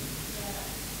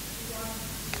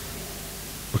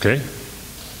 Okay.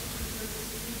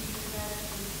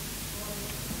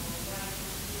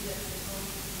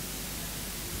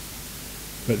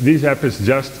 But this happens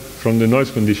just from the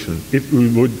noise condition. It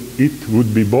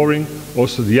would be boring,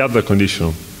 also the other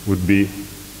condition would be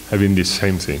having the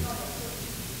same thing.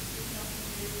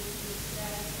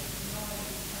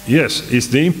 Yes, it's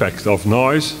the impact of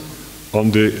noise on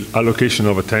the allocation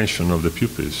of attention of the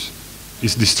pupils.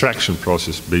 It's distraction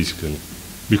process, basically.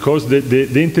 Because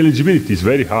the intelligibility is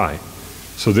very high.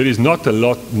 So there is not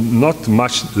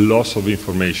much loss of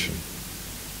information.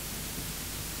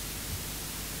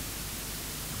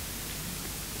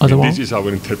 And this is our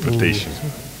interpretation.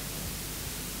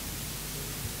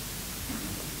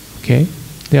 Okay,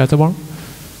 the other one?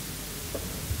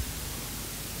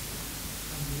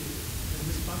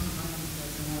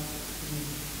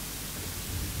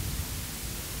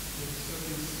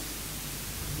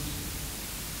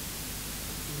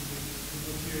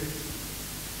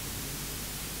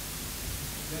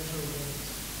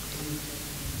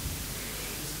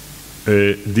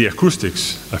 The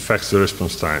acoustics affects the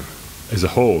response time as a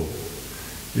whole.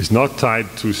 It's not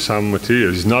tied to some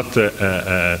material. It's not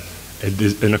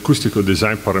an acoustical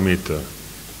design parameter.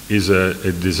 It's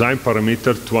a design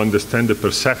parameter to understand the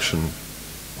perception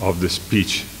of the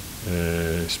speech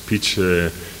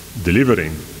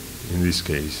delivering in this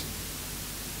case.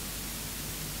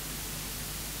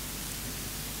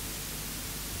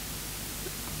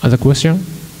 Other question?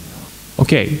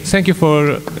 Okay, thank you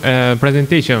for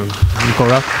presentation,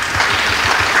 Nicola.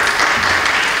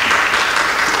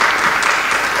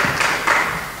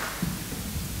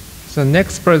 So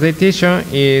next presentation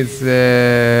is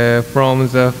from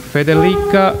the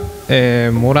Federica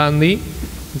Morandi.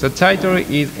 The title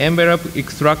is Envelope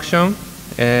Extraction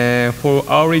for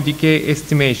Hourly Decay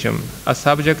Estimation, a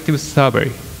Subjective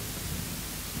Survey.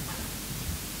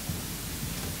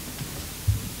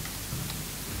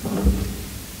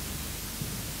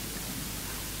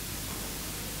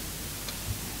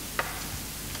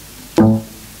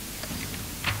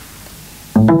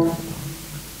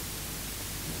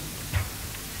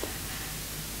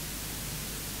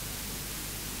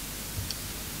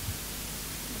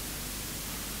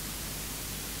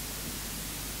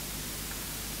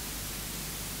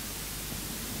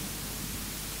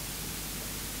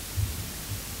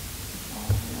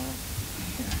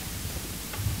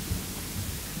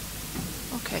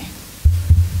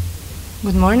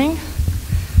 Good morning.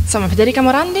 So I'm Federica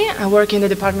Morandi. I work in the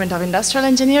Department of Industrial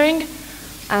Engineering.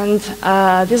 And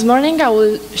this morning I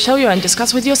will show you and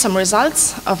discuss with you some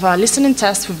results of a listening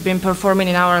test we've been performing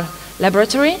in our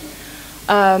laboratory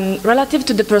relative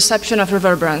to the perception of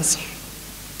reverberance.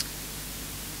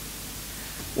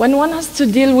 When one has to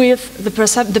deal with the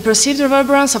perceived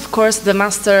reverberance, of course, the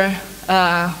master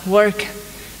work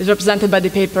is represented by the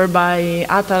paper by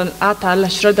Attal,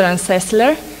 Schroeder, and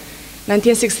Sessler,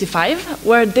 1965,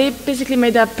 where they basically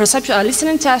made a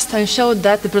listening test and showed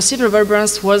that the perceived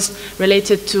reverberance was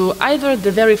related to either the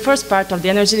very first part of the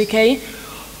energy decay,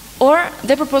 or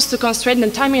they proposed to constrain the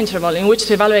time interval in which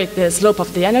to evaluate the slope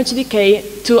of the energy decay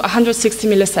to 160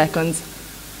 milliseconds.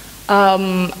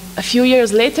 A few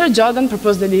years later, Jordan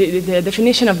proposed the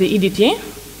definition of the EDT,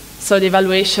 so the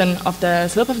evaluation of the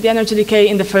slope of the energy decay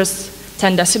in the first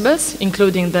 10 decibels,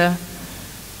 including the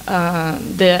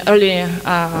the early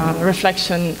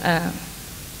reflection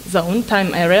zone,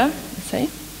 time area, let's say.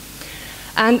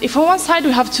 And if on one side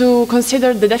we have to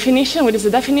consider the definition, what is the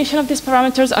definition of these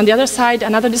parameters, on the other side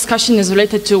another discussion is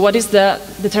related to what is the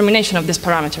determination of these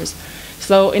parameters.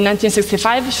 So in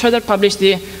 1965, Schroeder published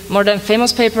the more than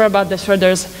famous paper about the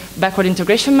Schroeder's backward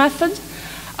integration method.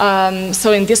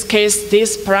 So in this case,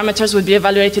 these parameters would be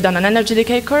evaluated on an energy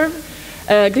decay curve.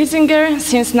 Griesinger,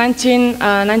 since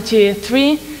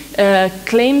 1993,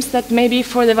 claims that maybe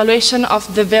for the evaluation of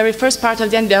the very first part of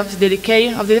the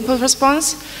decay of the impulse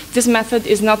response, this method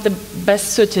is not the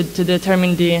best suited to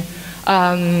determine the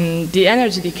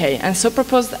energy decay, and so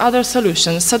proposed other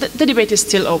solutions. So the debate is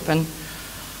still open.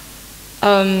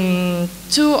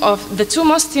 Two of the two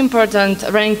most important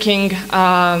ranking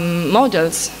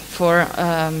models for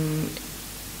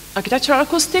architectural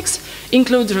acoustics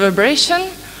include reverberation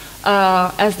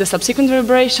as the subsequent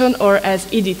reverberation or as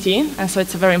EDT, and so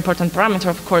it's a very important parameter,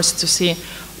 of course, to see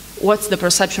what's the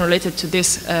perception related to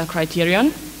this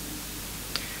criterion.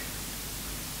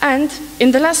 And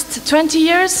in the last 20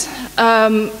 years,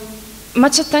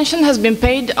 much attention has been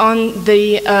paid on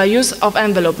the use of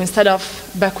envelope instead of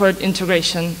backward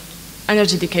integration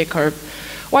energy decay curve.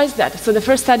 Why is that? So the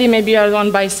first study maybe are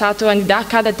done by Sato and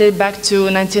Hidaka that date back to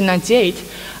 1998.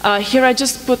 Here I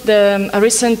just put a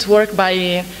recent work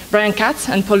by Brian Katz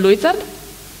and Paul Luiter.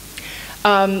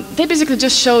 They basically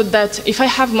just showed that if I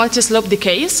have multi-slope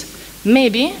decays,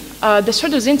 maybe the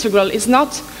Schroeder's integral is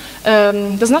not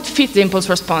does not fit the impulse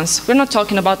response. We're not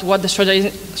talking about what the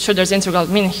Schroeder's integral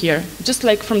means here. Just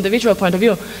like from the visual point of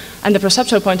view and the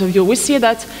perceptual point of view, we see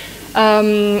that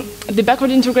the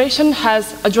backward integration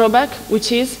has a drawback,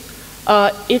 which is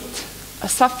it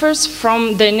suffers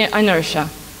from the inertia,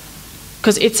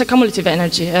 because it's a cumulative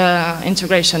energy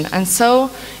integration, and so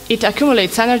it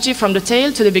accumulates energy from the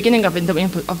tail to the beginning of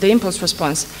the impulse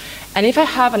response. And if I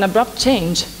have an abrupt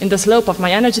change in the slope of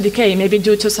my energy decay, maybe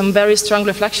due to some very strong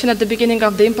reflection at the beginning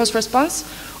of the impulse response,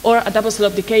 or a double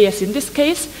slope decay as in this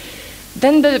case,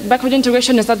 then the backward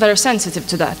integration is not very sensitive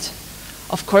to that.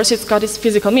 Of course, it's got its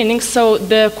physical meaning, so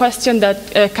the question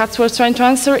that Katz was trying to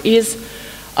answer is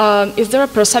there a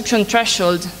perception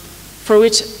threshold for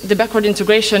which the backward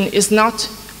integration is not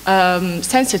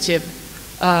sensitive?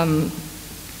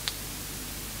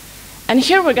 And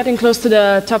here we're getting close to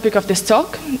the topic of this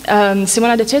talk.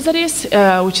 Simona De Cesaris,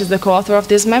 which is the co-author of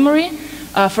this memory,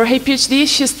 for her PhD,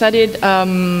 she studied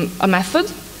a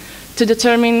method to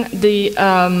determine the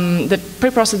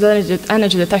pre-processed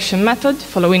energy detection method,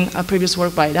 following a previous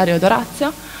work by Dario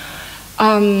Dorazio.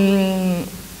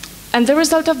 And the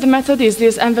result of the method is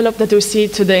this envelope that we see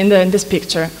in this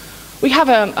picture. We have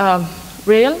a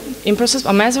real impulse,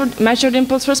 a measured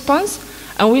impulse response,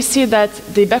 and we see that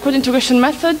the backward integration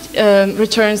method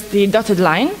returns the dotted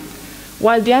line,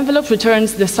 while the envelope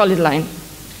returns the solid line.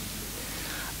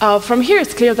 From here,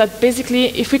 it's clear that basically,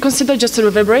 if we consider just the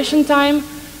reverberation time,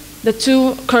 the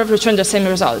two curves return the same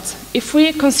results. If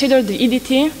we consider the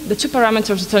EDT, the two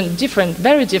parameters return different,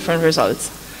 very different results.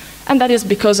 And that is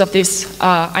because of this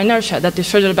inertia that the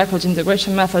Schroeder backward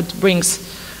integration method brings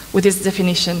with its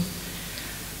definition.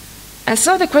 And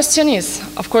so the question is,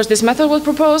 of course, this method was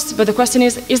proposed, but the question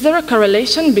is there a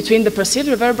correlation between the perceived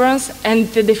reverberance and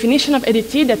the definition of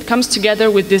EDT that comes together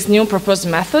with this new proposed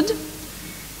method?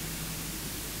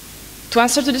 To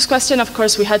answer to this question, of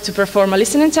course, we had to perform a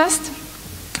listening test.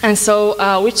 And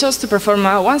so we chose to perform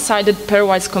a one-sided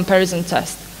pairwise comparison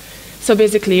test. So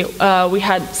basically, we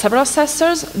had several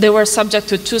assessors. They were subject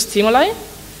to two stimuli.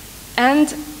 And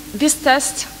this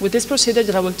test, with this procedure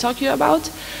that I will talk to you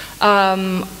about,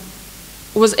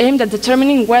 was aimed at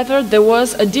determining whether there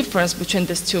was a difference between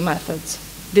these two methods,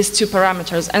 these two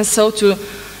parameters, and so to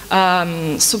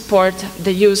support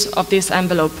the use of this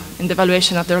envelope in the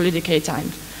evaluation of the early decay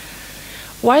time.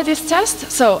 Why this test?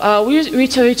 So we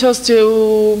chose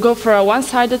to go for a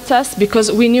one-sided test because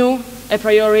we knew a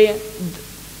priori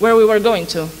where we were going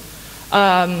to.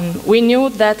 We knew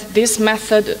that this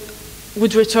method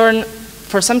would return,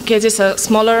 for some cases, a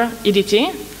smaller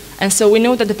EDT, and so we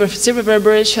knew that the perceived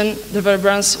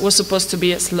reverberance was supposed to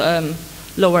be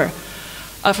lower.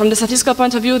 From the statistical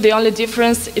point of view, the only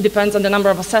difference, it depends on the number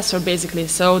of assessors, basically.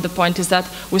 So the point is that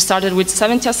we started with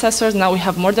 70 assessors, now we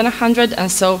have more than 100,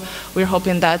 and so we're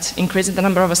hoping that increasing the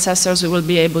number of assessors, we will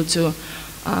be able to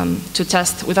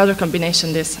test with other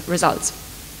combination these results.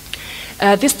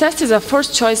 This test is a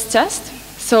first choice test,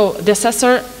 so the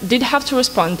assessor did have to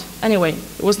respond anyway.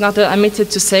 It was not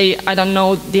admitted to say, I don't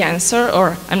know the answer,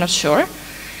 or I'm not sure.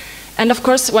 And of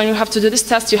course, when you have to do this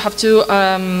test, you have to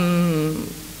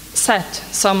set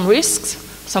some risks,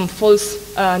 some false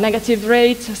negative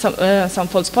rate, some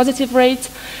false positive rate,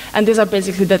 and these are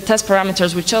basically the test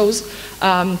parameters we chose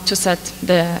to set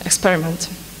the experiment.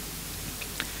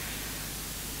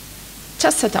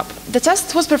 Test setup. The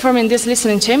test was performed in this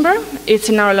listening chamber. It's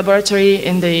in our laboratory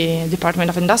in the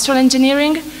Department of Industrial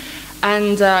Engineering,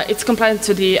 and it's compliant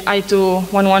to the ISO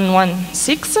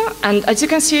 11116. And as you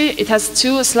can see, it has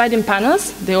two sliding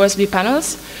panels, the OSB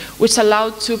panels, which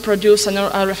allow to produce a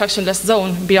reflectionless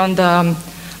zone beyond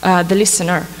the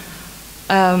listener.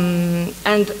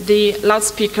 And the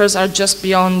loudspeakers are just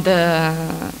beyond the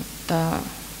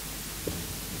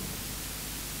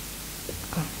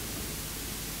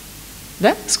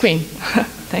screen.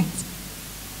 Thanks.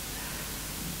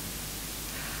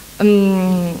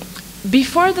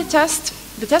 Before the test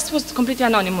was completely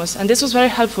anonymous, and this was very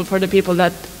helpful for the people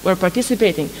that were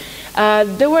participating.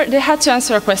 They had to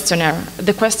answer a questionnaire.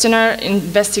 The questionnaire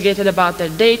investigated about their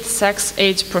date, sex,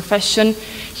 age, profession,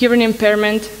 hearing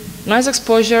impairment, noise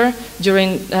exposure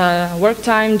during work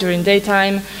time, during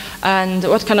daytime, and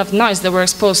what kind of noise they were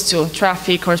exposed to,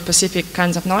 traffic or specific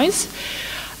kinds of noise.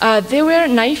 They were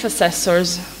naive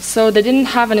assessors, so they didn't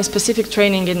have any specific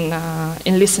training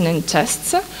in listening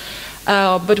tests.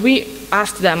 But we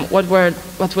asked them what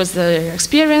was their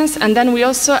experience, and then we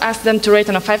also asked them to rate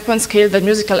on a 5-point scale their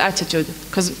musical attitude,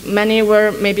 because many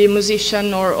were maybe a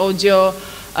musician or audio,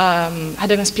 had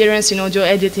an experience in audio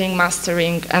editing,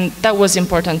 mastering, and that was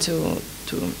important to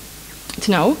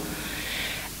know.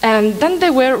 And then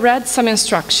they were read some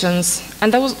instructions,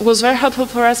 and that was very helpful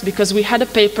for us because we had a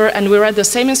paper and we read the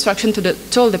same instruction to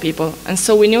all the people, and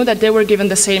so we knew that they were given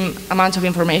the same amount of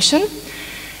information.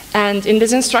 And in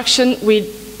this instruction, we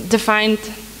defined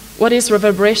what is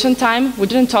reverberation time. We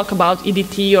didn't talk about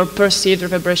EDT or perceived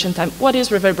reverberation time. What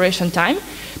is reverberation time?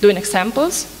 Doing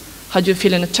examples. How do you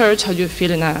feel in a church? How do you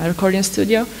feel in a recording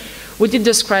studio? We did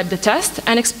describe the test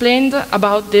and explained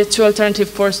about the two alternative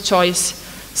force choice.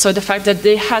 So the fact that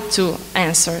they had to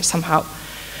answer somehow.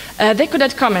 They could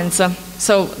add comments.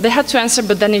 So they had to answer,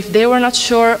 but then if they were not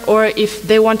sure or if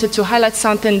they wanted to highlight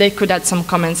something, they could add some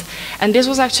comments. And this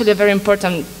was actually a very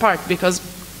important part because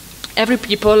every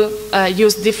people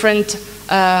used different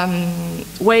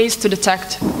ways to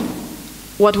detect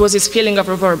what was his feeling of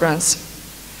reverberance.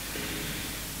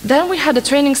 Then we had a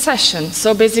training session.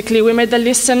 So basically we made them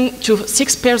listen to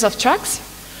 6 pairs of tracks.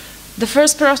 The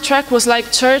first pair of tracks was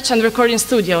like church and recording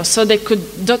studio, so they could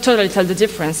totally tell the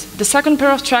difference. The second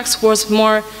pair of tracks was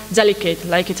more delicate,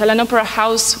 like Italian opera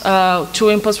house, 2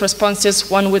 impulse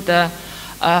responses, one with the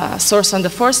source on the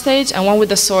 4th stage and one with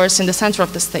the source in the center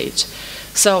of the stage.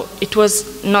 So it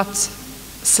was not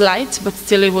slight, but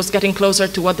still it was getting closer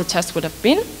to what the test would have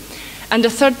been. And the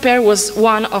third pair was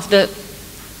one of the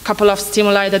couple of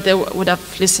stimuli that they would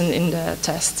have listened in the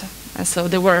test. And so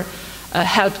they were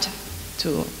helped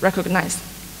to recognize.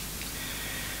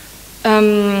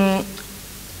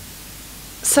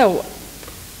 So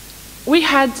we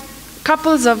had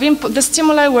couples of the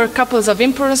stimuli were couples of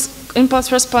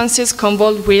impulse responses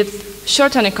convolved with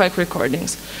short anechoic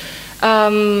recordings.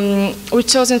 We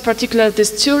chose in particular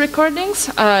these 2 recordings.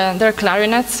 They're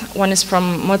clarinets. One is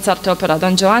from Mozart opera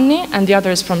Don Giovanni, and the other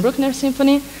is from Bruckner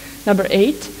Symphony, number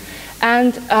 8.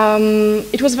 And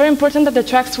it was very important that the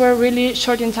tracks were really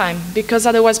short in time, because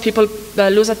otherwise people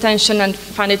lose attention and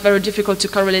find it very difficult to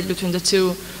correlate between the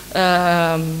 2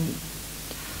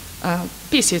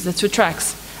 pieces, the 2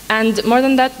 tracks. And more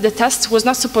than that, the test was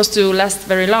not supposed to last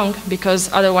very long,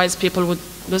 because otherwise people would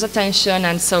lose attention,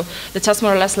 and so the test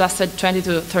more or less lasted 20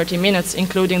 to 30 minutes,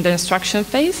 including the instruction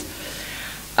phase.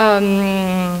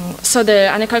 So the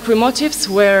anechoic motifs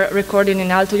were recorded in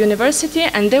Aalto University,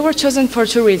 and they were chosen for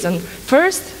 2 reasons.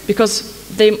 First, because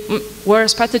they were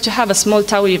expected to have a small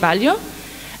tau E value,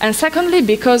 and secondly,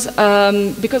 because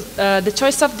the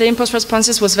choice of the impulse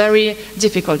responses was very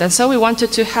difficult, and so we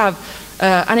wanted to have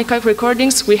anechoic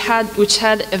recordings which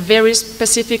had a very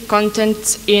specific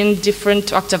content in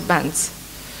different octave bands.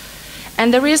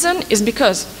 And the reason is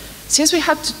because since we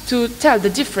had to tell the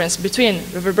difference between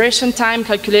reverberation time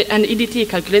and EDT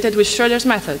calculated with Schroeder's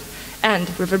method and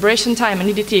reverberation time and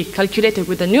EDT calculated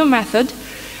with the new method,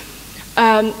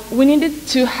 we needed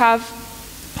to have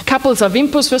couples of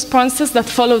impulse responses that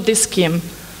followed this scheme.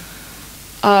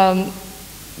 And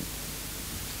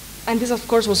this, of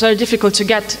course, was very difficult to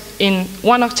get in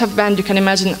 1 octave band. You can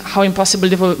imagine how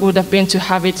impossible it would have been to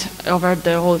have it over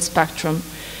the whole spectrum.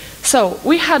 So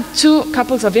we had 2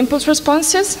 couples of impulse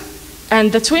responses,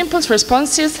 and the 2 impulse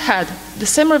responses had the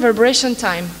same reverberation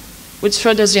time with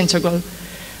Schroeder's integral,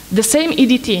 the same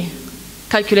EDT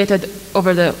calculated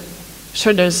over the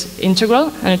Schroeder's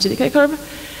integral, energy decay curve,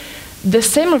 the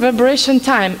same reverberation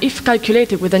time if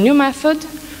calculated with a new method,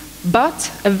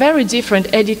 but a very different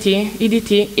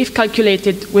EDT if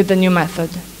calculated with the new method.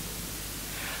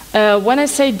 When I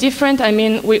say different, I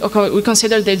mean we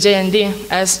consider the J and D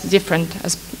as different,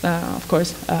 as of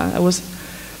course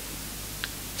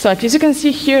So as you can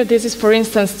see here, this is, for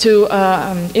instance, two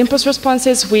impulse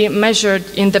responses we measured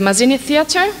in the Mazzini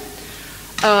Theater.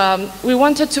 We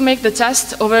wanted to make the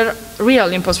test over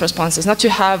real impulse responses, not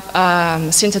to have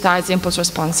synthesized impulse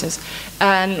responses.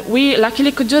 And we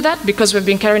luckily could do that because we've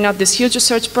been carrying out this huge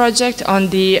research project on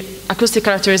the acoustic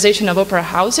characterization of opera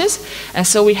houses. And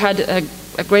so we had a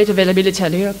great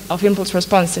availability of impulse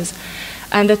responses.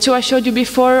 And the two I showed you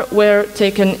before were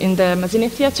taken in the Mazzini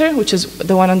Theater, which is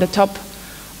the one on the top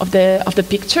of the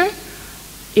picture,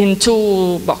 in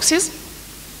two boxes.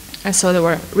 And so there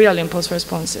were real impulse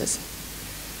responses.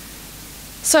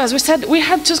 So as we said, we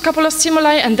had just a couple of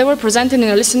stimuli and they were presented in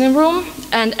a listening room,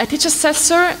 and at each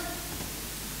assessor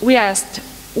we asked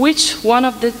which one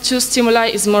of the two stimuli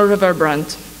is more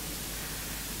reverberant.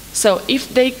 So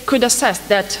if they could assess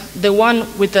that the one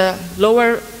with the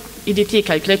lower EDT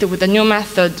calculated with the new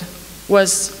method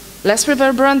was less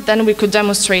reverberant, then we could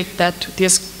demonstrate that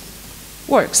this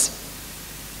works.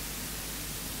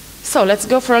 So let's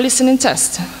go for a listening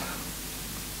test.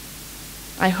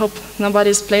 I hope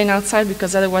nobody's playing outside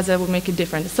because otherwise I will make it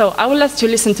different. So I will let you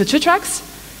listen to two tracks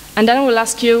and then I will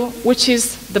ask you which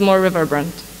is the more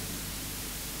reverberant.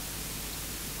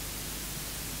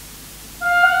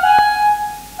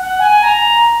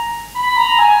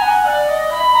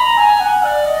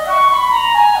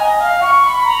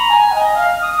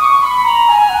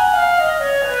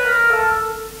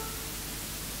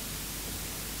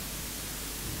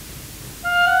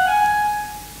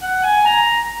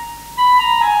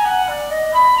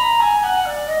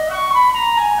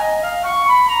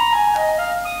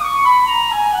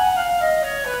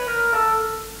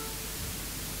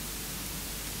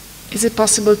 Is it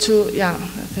possible to, yeah, I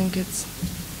think it's.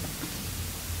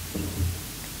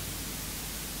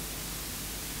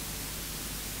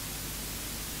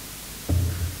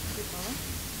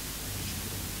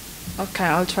 Okay,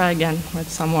 I'll try again with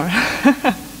some more.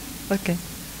 Okay.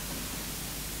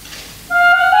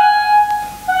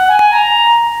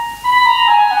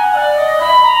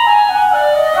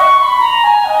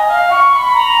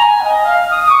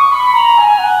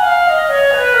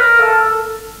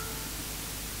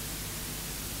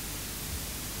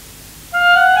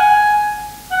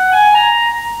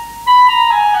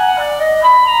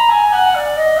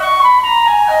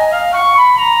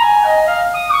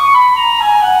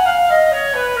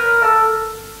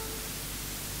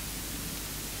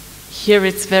 Here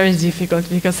it's very difficult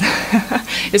because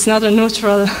it's not a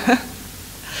neutral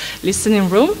listening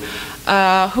room.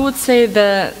 Who would say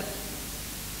that,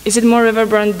 is it more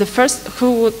reverberant the first,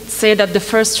 who would say that the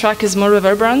first track is more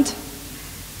reverberant?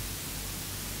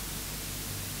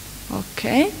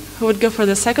 Okay, who would go for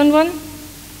the second one?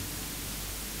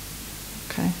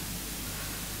 Okay.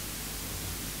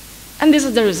 And these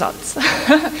are the results.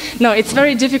 No, it's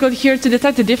very difficult here to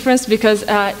detect the difference because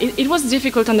it was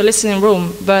difficult on the listening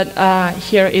room, but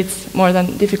here it's more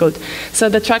than difficult. So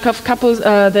the track of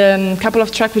the couple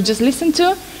of tracks we just listened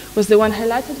to was the one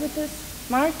highlighted with this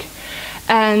mark.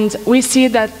 And we see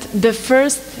that the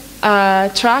first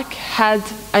track had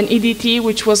an EDT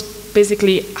which was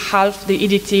basically half the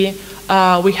EDT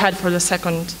we had for the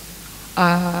second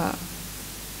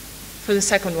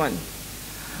one.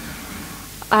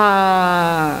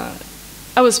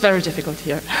 It was very difficult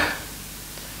here.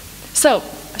 So,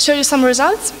 I'll show you some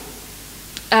results.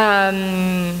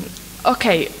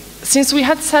 Okay, since we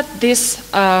had set this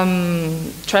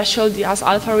threshold as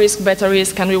alpha risk, beta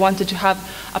risk, and we wanted to have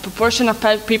a proportion of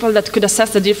people that could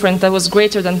assess the difference that was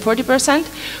greater than 40%,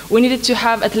 we needed to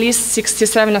have at least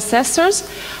 67 assessors.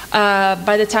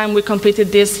 By the time we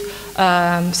completed this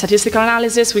statistical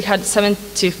analysis, we had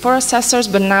 74 assessors,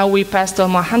 but now we passed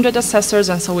almost 100 assessors,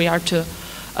 and so we have to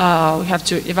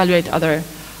evaluate other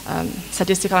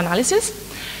statistical analysis.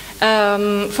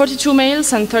 42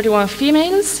 males and 31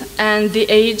 females, and the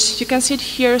age, you can see it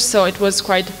here, so it was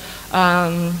quite,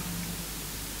 well,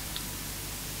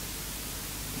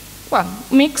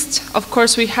 mixed. Of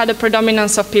course, we had a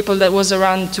predominance of people that was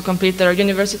around to complete their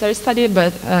university study,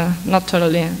 but not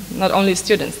totally, not only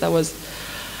students, that was.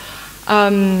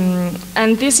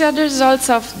 And these are the results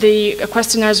of the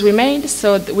questionnaires we made,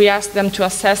 so we asked them to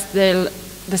assess the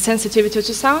sensitivity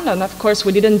to sound, and of course,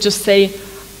 we didn't just say,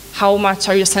 how much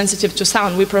are you sensitive to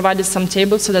sound? We provided some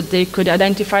tables so that they could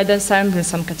identify themselves in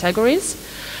some categories.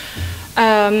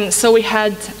 So we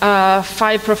had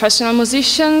 5 professional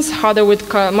musicians, other with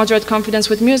moderate confidence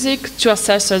with music, 2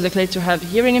 assessors declared to have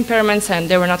hearing impairments and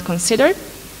they were not considered.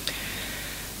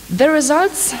 The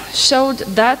results showed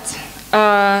that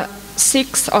 5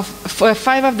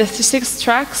 of the 6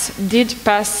 tracks did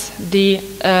pass the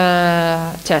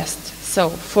test. So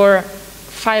for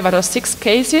 5 out of 6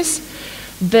 cases,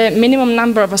 the minimum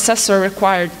number of assessors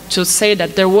required to say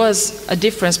that there was a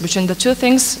difference between the two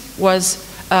things was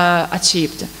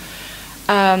achieved.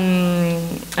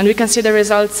 And we can see the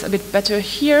results a bit better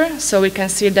here. So we can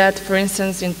see that, for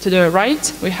instance, to the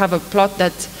right, we have a plot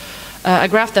that, a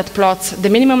graph that plots the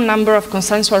minimum number of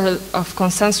consensual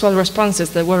responses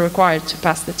that were required to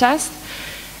pass the test.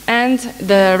 And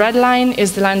the red line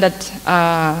is the line that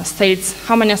states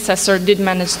how many assessors did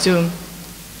manage to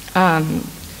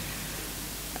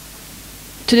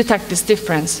detect this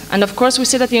difference. And of course, we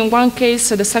see that in one case,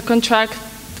 so the second track,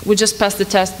 we just passed the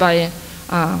test by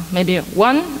maybe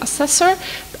 1 assessor,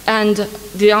 and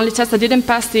the only test that didn't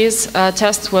pass this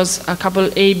test was a couple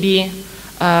A-B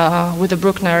with a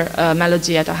Bruckner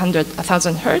melody at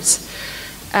 1,000 hertz.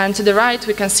 And to the right,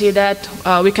 we can see that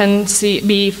we can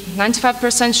be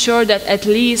 95% sure that at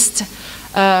least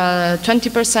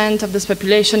 20% of this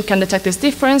population can detect this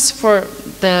difference for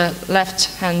the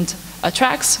left-hand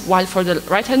tracks, while for the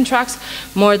right-hand tracks,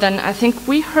 more than, I think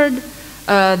we heard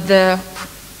the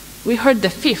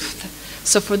 5th.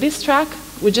 So for this track,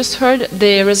 we just heard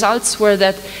the results were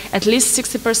that at least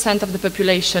 60% of the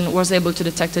population was able to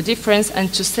detect a difference,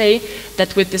 and to say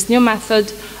that with this new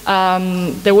method,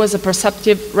 there was a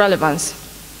perceptive relevance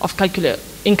of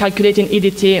in calculating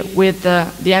EDT with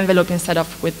the envelope instead of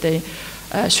with the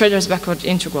Schroeder's backward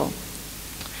integral.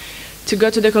 To go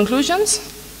to the conclusions,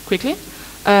 quickly.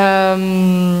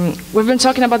 We've been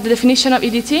talking about the definition of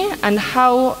EDT and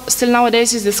how still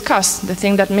nowadays is discussed, the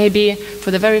thing that maybe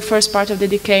for the very first part of the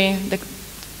decay, the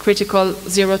critical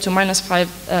 0 to -5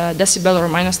 decibel or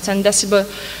 -10 decibel,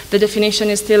 the definition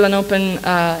is still an open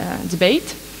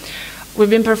debate. We've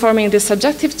been performing these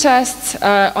subjective tests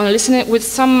on listening with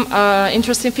some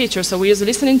interesting features. So we use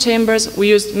listening chambers, we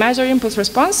used measure impulse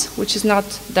response, which is not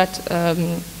that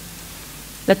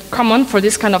common for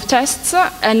this kind of tests,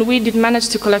 and we did manage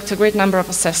to collect a great number of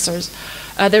assessors.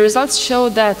 The results show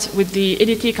that with the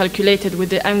EDT calculated with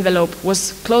the envelope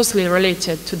was closely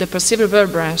related to the perceived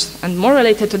reverberance, and more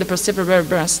related to the perceived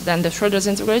reverberance than the Schroeder's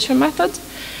integration method.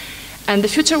 And the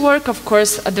future work, of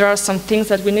course, there are some things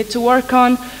that we need to work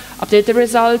on, update the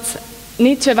results,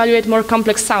 need to evaluate more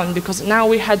complex sound, because now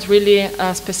we had really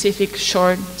a specific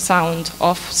short sound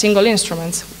of single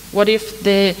instruments. What if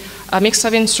the mix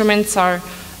of instruments are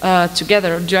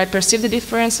together? Do I perceive the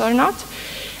difference or not?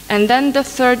 And then the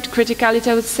third criticality,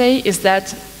 I would say, is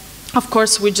that, of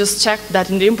course, we just checked that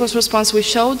in the impulse response we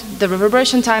showed, the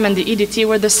reverberation time and the EDT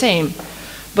were the same.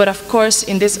 But of course,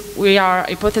 in this, we are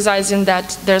hypothesizing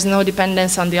that there's no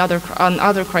dependence on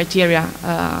other criteria.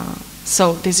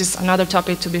 So this is another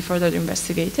topic to be further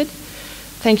investigated.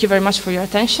 Thank you very much for your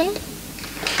attention.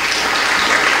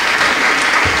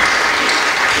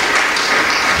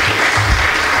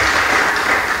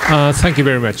 Thank you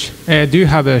very much. Do you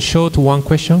have a short one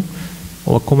question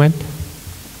or comment?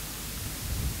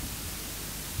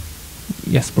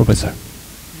 Yes, Professor.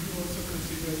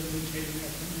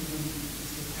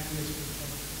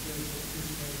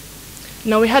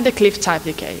 No, we had the cliff type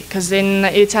decay, because in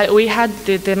Italy we had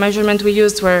the measurement we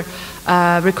used were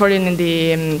recorded in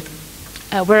the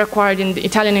were acquired in the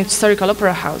Italian historical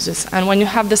opera houses, and when you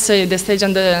have the stage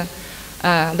on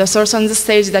the source on the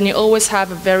stage, then you always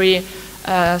have a very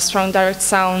strong direct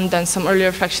sound and some early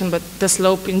reflection, but the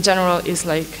slope in general is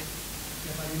like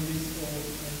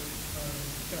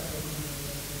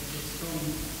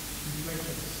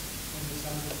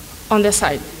on the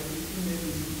side.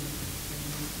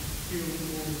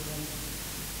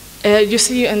 You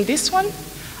see in this one?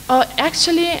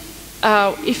 Actually,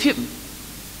 if you,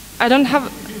 I don't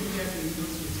have,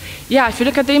 yeah, if you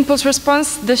look at the impulse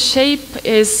response, the shape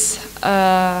is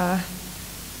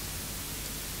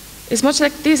much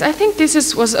like this. I think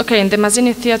this was okay in the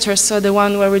Mazzini Theater, so the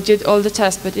one where we did all the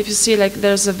tests, but if you see, like,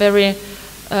 there's a very,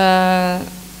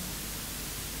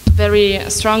 very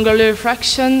strong early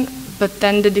refraction, but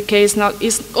then the decay is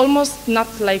almost not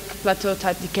like plateau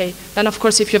type decay. Then of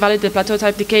course, if you validate the plateau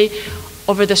type decay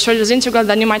over the Schroeder's integral,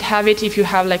 then you might have it if you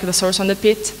have like the source on the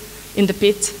pit, in the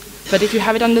pit. But if you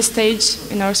have it on the stage,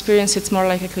 in our experience, it's more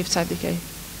like a cliff type decay.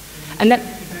 And then,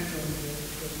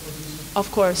 of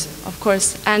course.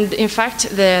 And in fact,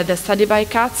 the study by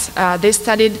Katz, they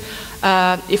studied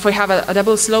if we have a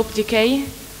double slope decay,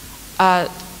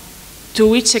 to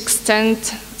which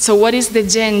extent, so what is the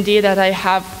GND that I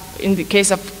have in the case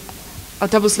of a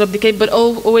double slope decay, but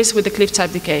always with the cliff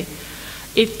type decay.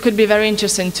 It could be very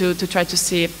interesting to try to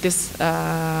see if this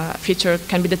feature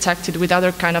can be detected with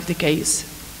other kind of decays.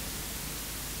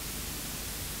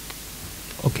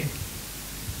 Okay.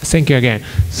 Thank you again.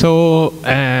 So,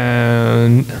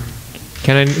 can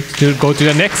I go to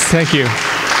the next? Thank you.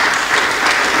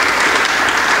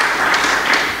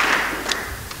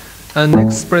 And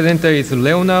next presenter is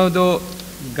Leonardo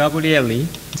Gabrielli.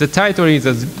 The title is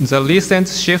The Recent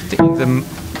Shift in the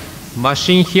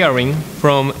Machine Hearing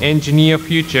from Engineer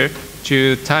Future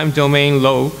to Time Domain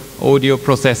Low Audio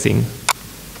Processing.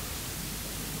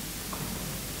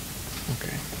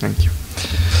 Okay, thank you.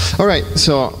 All right,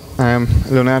 so I'm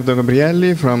Leonardo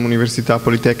Gabrielli from Università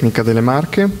Polytechnica delle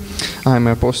Marche. I'm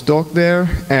a postdoc there,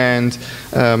 and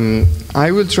I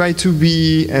will try to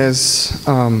be as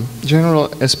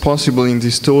general as possible in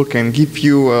this talk and give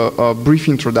you a brief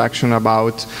introduction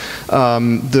about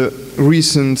the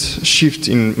recent shift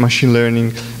in machine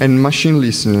learning and machine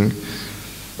listening.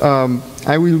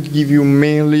 I will give you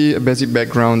mainly a basic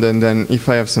background, and then if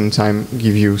I have some time,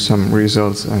 give you some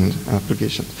results and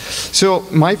applications. So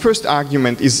my first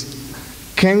argument is,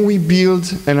 can we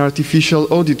build an artificial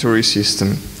auditory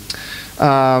system?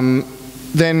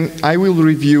 Then I will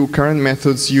review current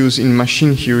methods used in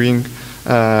machine hearing,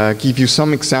 give you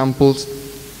some examples,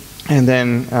 and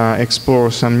then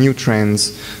explore some new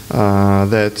trends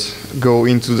that go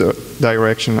into the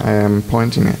direction I am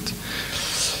pointing at.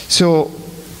 So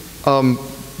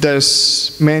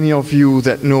there's many of you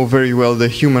that know very well the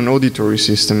human auditory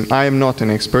system. I am not an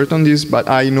expert on this, but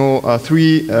I know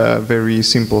three very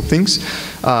simple things.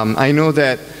 I know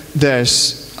that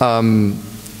there's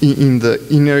in the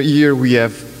inner ear we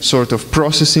have sort of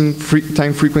processing,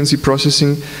 time frequency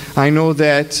processing. I know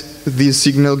that this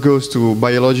signal goes to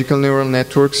biological neural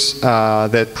networks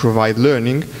that provide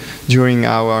learning during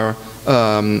our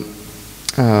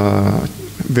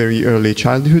very early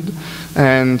childhood.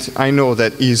 And I know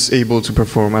that is able to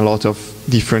perform a lot of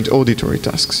different auditory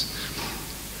tasks.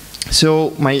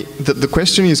 So the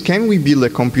question is, can we build a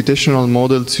computational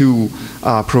model to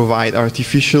provide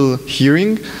artificial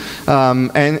hearing?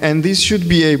 And this should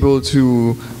be able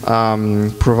to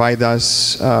provide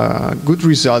us good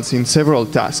results in several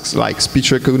tasks, like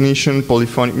speech recognition,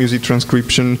 polyphonic music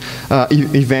transcription,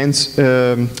 events,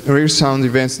 rare sound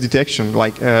events detection,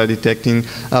 like detecting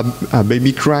a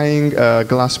baby crying,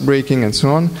 glass breaking, and so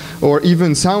on, or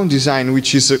even sound design,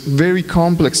 which is a very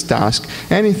complex task,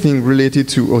 anything related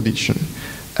to audition.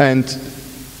 And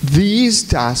these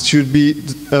tasks should be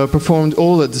performed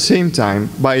all at the same time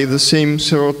by the same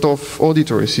sort of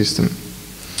auditory system.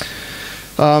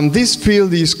 This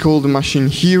field is called machine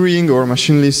hearing or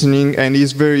machine listening, and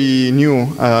is very new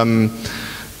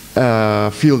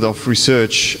field of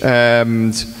research.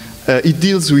 It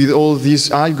deals with all these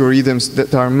algorithms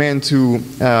that are meant to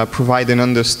provide an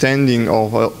understanding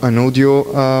of an audio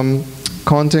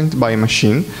content by a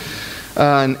machine.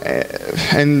 And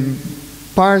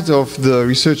part of the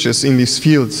researchers in this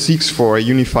field seeks for a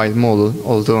unified model,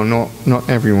 although not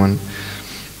everyone.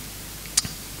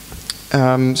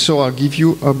 So I'll give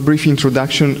you a brief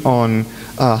introduction on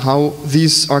how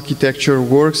this architecture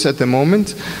works at the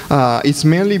moment. It's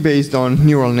mainly based on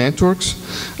neural networks.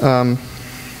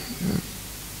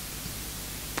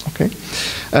 Okay.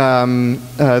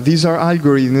 These are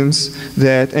algorithms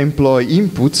that employ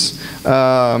inputs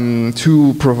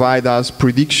to provide us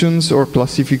predictions or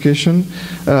classification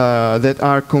that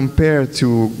are compared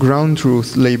to ground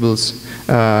truth labels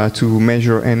to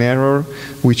measure an error,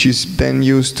 which is then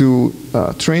used to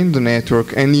train the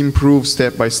network and improve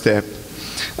step by step.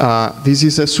 This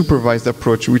is a supervised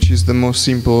approach, which is the most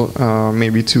simple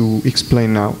maybe to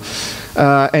explain now.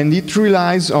 And it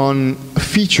relies on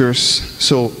features,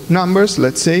 so numbers,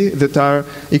 let's say, that are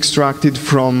extracted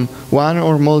from one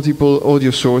or multiple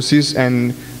audio sources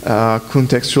and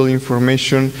contextual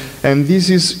information, and this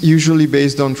is usually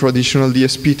based on traditional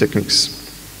DSP techniques.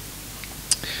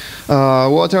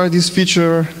 What are these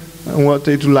features and what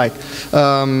they do like?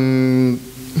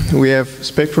 We have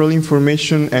spectral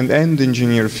information and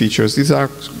end-engineered features. These are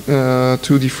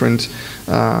two different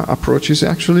approaches,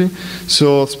 actually.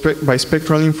 So by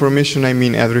spectral information, I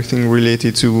mean everything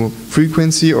related to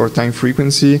frequency or time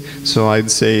frequency. So I'd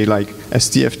say like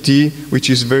STFT, which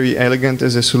is very elegant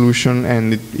as a solution,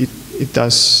 and it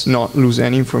does not lose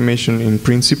any information in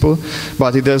principle,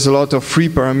 but it has a lot of free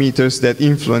parameters that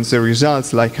influence the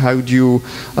results, like how do you,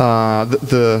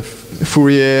 the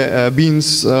Fourier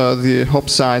bins, the hop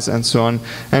size, and so on,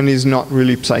 and is not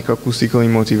really psychoacoustically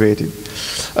motivated.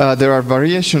 There are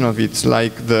variations of it,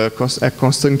 like the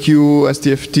constant Q,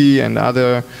 STFT, and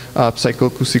other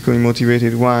psychoacoustically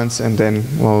motivated ones, and then,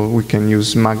 well, we can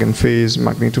use mag and phase,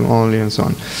 magnitude only, and so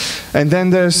on. And then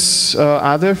there's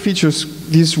other features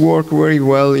these work very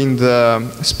well in the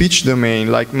speech domain,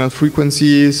 like mel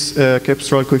frequencies,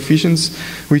 cepstral coefficients,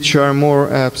 which are more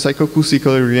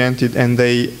psychoacoustically oriented, and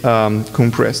they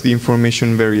compress the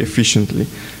information very efficiently.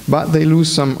 But they lose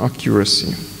some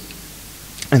accuracy.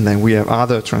 And then we have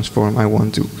other transform I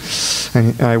won't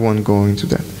go into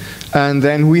that. And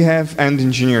then we have end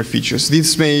engineer features.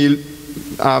 This may,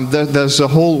 there's a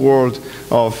whole world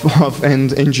of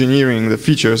end engineering the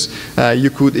features. You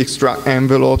could extract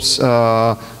envelopes,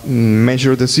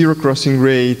 measure the zero crossing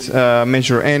rate,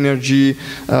 measure energy,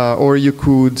 or you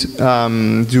could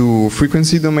do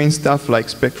frequency domain stuff like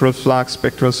spectral flux,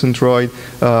 spectral centroid,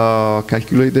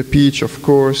 calculate the pitch, of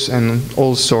course, and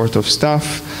all sort of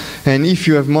stuff. And if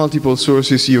you have multiple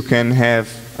sources, you can have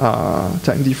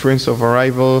time difference of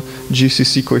arrival,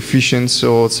 GCC coefficients,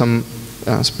 so some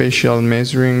spatial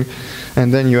measuring,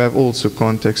 and then you have also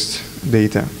context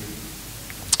data.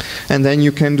 And then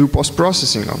you can do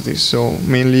post-processing of this, so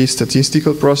mainly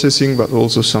statistical processing, but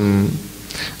also some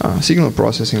signal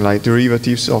processing, like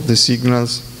derivatives of the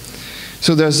signals.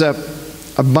 So there's a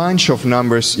bunch of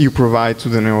numbers you provide to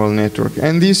the neural network,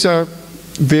 and these are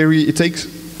it takes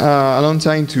a long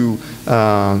time to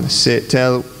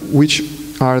tell which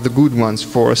are the good ones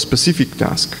for a specific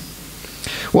task.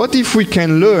 What if we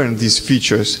can learn these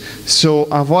features? So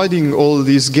avoiding all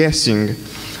this guessing,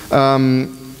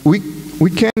 we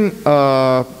can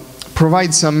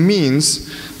provide some means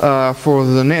for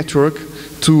the network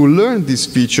to learn these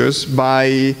features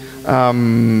by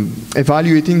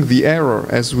evaluating the error,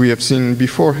 as we have seen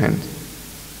beforehand.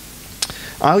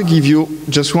 I'll give you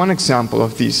just one example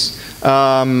of this,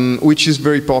 which is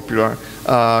very popular.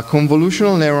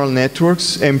 Convolutional neural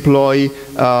networks employ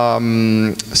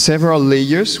several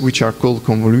layers, which are called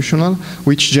convolutional,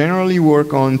 which generally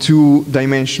work on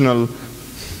two-dimensional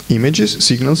images,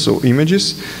 signals, so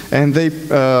images, and they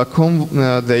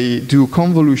do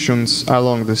convolutions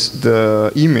along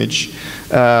the image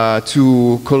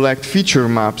to collect feature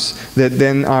maps that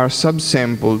then are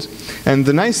subsampled. And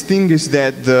the nice thing is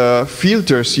that the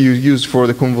filters you use for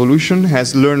the convolution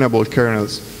has learnable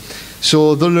kernels.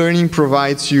 So the learning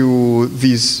provides you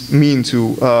this mean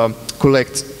to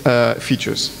collect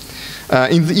features.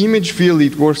 In the image field,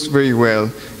 it works very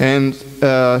well. And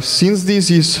since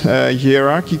this is a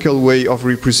hierarchical way of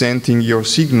representing your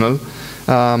signal,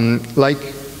 like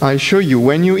I show you,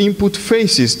 when you input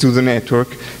faces to the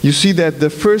network, you see that the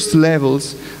first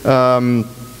levels,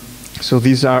 so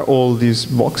these are all these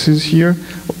boxes here,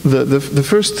 the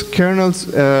first kernels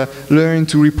learn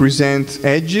to represent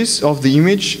edges of the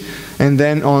image, and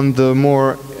then on the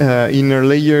more inner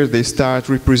layer they start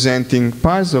representing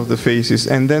parts of the faces,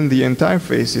 and then the entire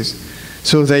faces.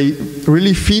 So they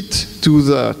really fit to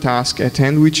the task at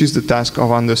hand, which is the task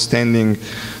of understanding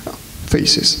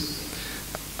faces.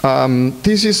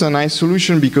 This is a nice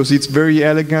solution because it's very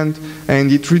elegant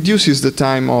and it reduces the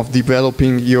time of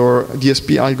developing your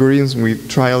DSP algorithms with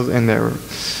trial and error.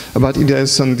 But it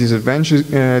has some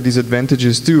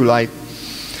disadvantages too, like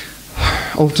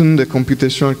often the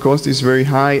computational cost is very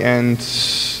high and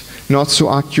not so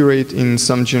accurate in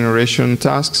some generation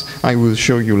tasks. I will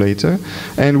show you later.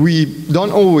 And we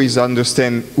don't always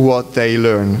understand what they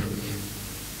learn.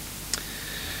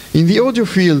 In the audio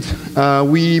field,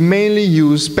 we mainly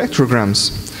use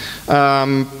spectrograms,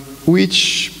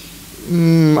 which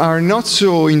are not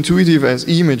so intuitive as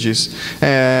images.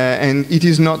 And it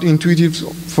is not intuitive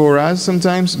for us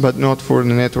sometimes, but not for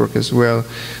the network as well.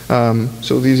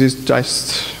 So this is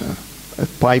just a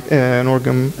pipe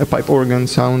organ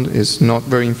sound is not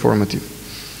very informative.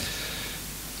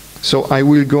 So I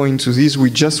will go into this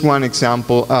with just one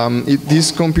example.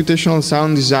 This computational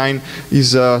sound design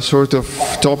is a sort of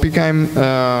topic I'm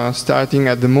starting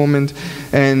at the moment,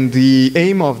 and the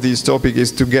aim of this topic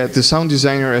is to get the sound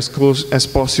designer as close as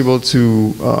possible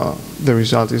to the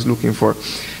result he's looking for.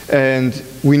 And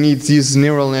we need this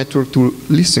neural network to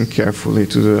listen carefully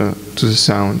to the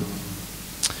sound.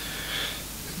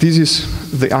 This is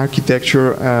the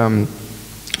architecture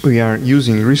we are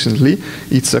using recently.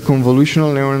 It's a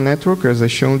convolutional neural network, as I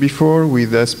shown before,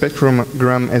 with a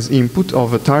spectrogram as input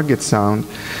of a target sound.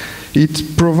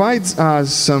 It provides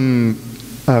us some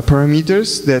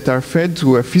parameters that are fed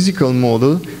to a physical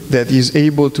model that is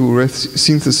able to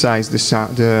synthesize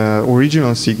the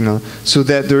original signal, so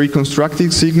that the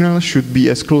reconstructed signal should be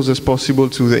as close as possible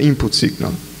to the input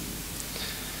signal.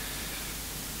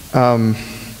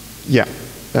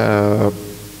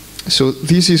 So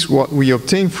this is what we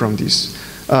obtain from this.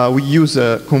 We use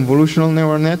a convolutional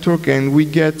neural network and we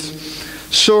get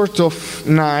sort of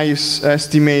nice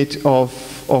estimate of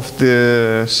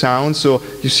the sound. So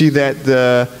you see that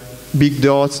the big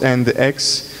dots and the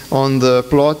X on the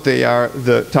plot, they are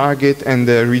the target and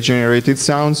the regenerated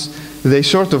sounds. They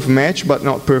sort of match, but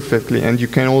not perfectly, and you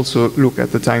can also look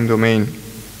at the time domain.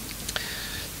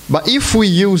 But if we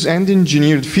use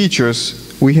end-engineered features,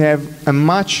 we have a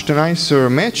much nicer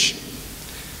match.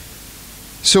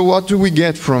 So what do we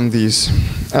get from this?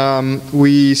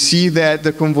 We see that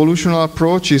the convolutional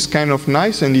approach is kind of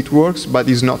nice and it works, but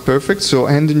is not perfect. So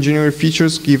end-engineered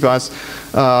features give us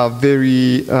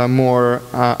very more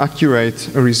accurate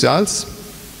results.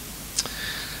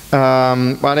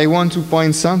 But I want to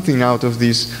point something out of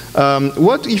this.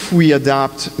 What if we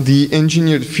adapt the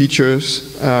engineered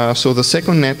features, so the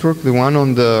second network, the one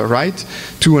on the right,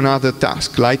 to another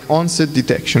task, like onset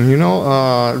detection, you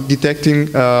know, detecting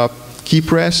key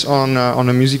press on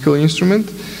a musical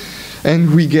instrument,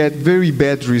 and we get very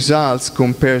bad results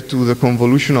compared to the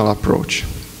convolutional approach.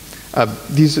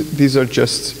 These are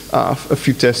just a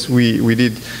few tests we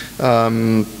did.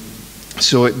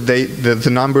 So the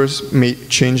numbers may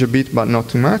change a bit, but not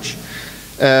too much.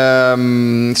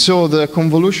 So the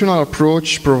convolutional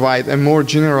approach provides a more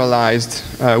generalized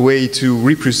way to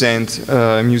represent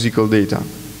musical data.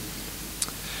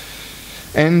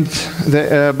 And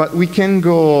but we can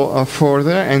go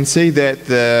further and say that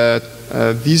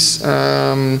this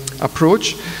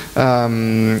approach, I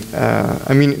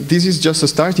mean, this is just a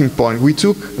starting point. We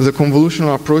took the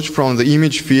convolutional approach from the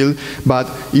image field, but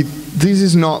this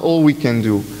is not all we can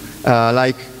do.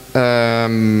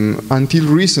 Until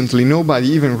recently, nobody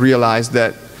even realized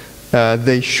that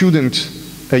they shouldn't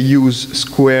use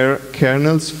square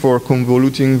kernels for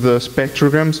convoluting the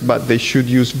spectrograms, but they should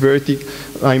use very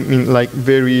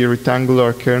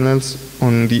rectangular kernels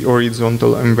on the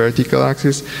horizontal and vertical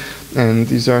axis. And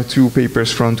these are two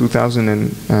papers from 2000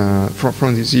 and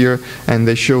from this year, and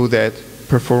they show that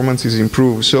performance is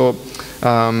improved. So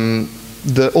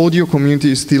the audio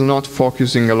community is still not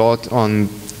focusing a lot on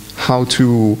how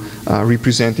to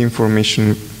represent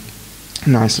information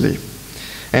nicely.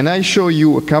 And I show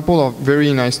you a couple of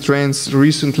very nice trends.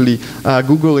 Recently,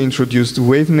 Google introduced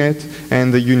WaveNet,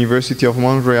 and the University of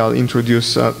Montreal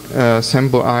introduced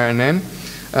Sample RNN,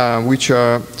 which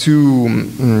are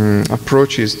two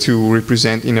approaches to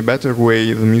represent in a better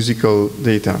way the musical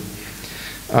data.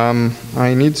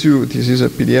 I need to, this is a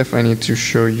PDF, I need to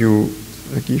show you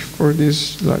a GIF for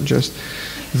this, just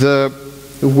the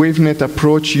WaveNet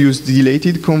approach used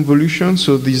dilated convolution,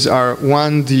 so these are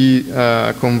 1D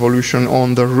convolution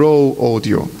on the raw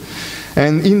audio.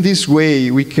 And in this way,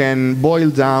 we can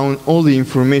boil down all the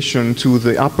information to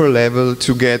the upper level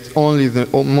to get only the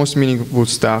most meaningful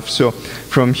stuff. So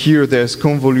from here, there's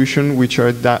convolution, which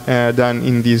are done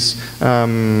in this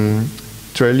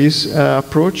trellis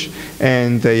approach,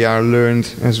 and they are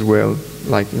learned as well,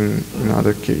 like in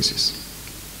other cases.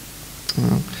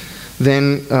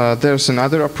 Then there's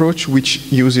another approach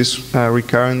which uses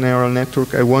recurrent neural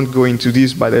network. I won't go into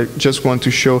this, but I just want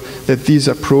to show that this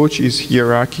approach is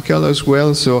hierarchical as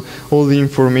well. So all the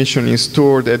information is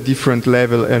stored at different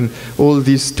level, and all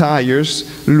these tiers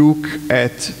look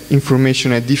at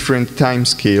information at different time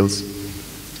scales.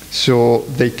 So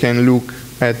they can look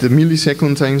at the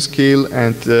millisecond time scale,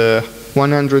 at the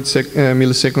 100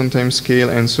 millisecond time scale,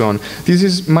 and so on. This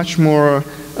is much more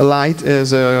light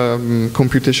as a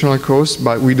computational course,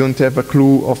 but we don't have a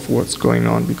clue of what's going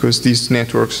on because these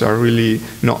networks are really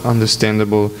not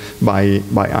understandable by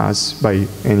us, by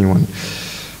anyone.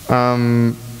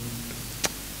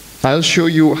 I'll show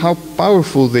you how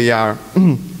powerful they are.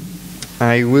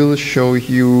 I will show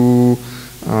you,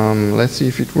 let's see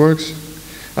if it works.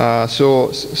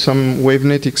 So some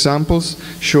WaveNet examples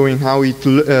showing how it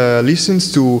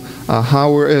listens to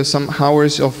some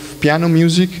hours of piano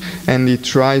music, and it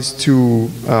tries to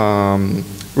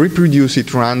reproduce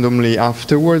it randomly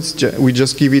afterwards. We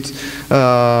just give it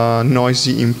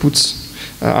noisy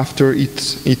inputs after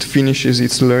it finishes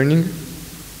its learning.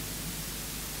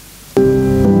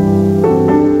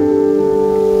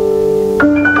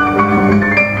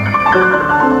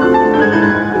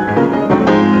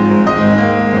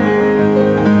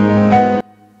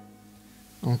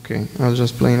 Okay, I'll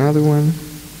just play another one.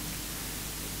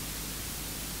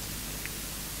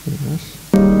 Yes.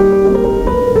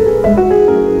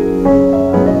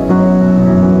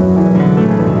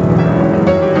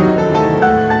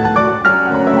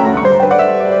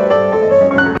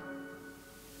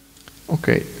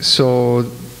 Okay, so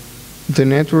the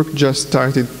network just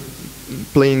started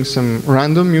playing some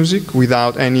random music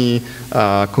without any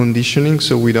conditioning,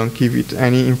 so we don't give it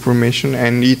any information,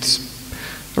 and it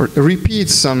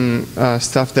repeats some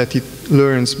stuff that it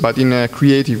learns, but in a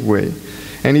creative way.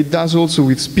 And it does also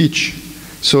with speech.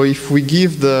 So if we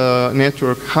give the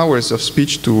network hours of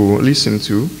speech to listen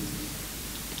to,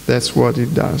 that's what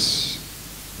it does.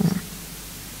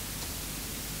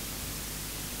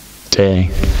 Det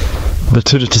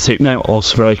betyder till slut nu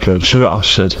Osvröker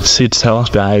 20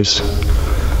 Sidtalsbergs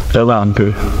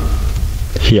Leonardo.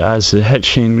 He has a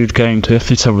hatching with going to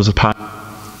FT was a part.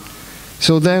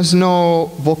 So there's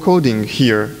no vocoding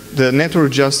here. The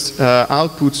network just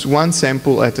outputs one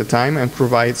sample at a time and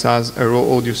provides us a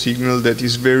raw audio signal that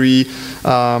is very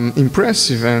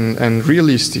impressive and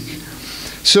realistic.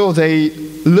 So they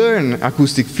learn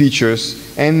acoustic features,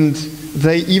 and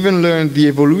they even learn the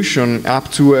evolution up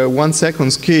to a 1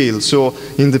 second scale. So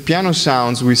in the piano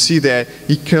sounds, we see that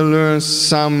it can learn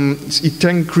it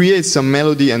can create some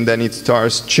melody and then it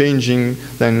starts changing,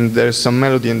 then there's some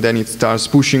melody and then it starts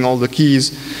pushing all the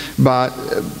keys. But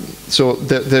so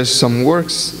there's some work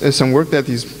that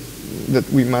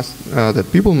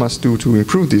people must do to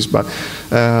improve this, but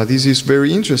this is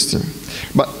very interesting.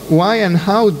 But why and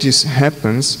how this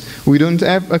happens, we don't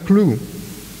have a clue.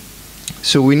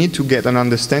 So we need to get an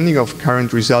understanding of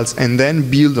current results and then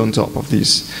build on top of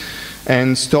this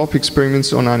and stop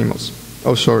experiments on animals.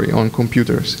 Oh, sorry, on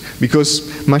computers.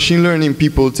 Because machine learning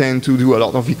people tend to do a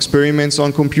lot of experiments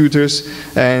on computers,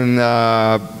 and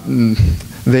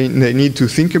they need to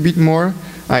think a bit more.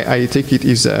 I take it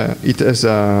as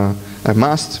a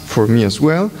must for me as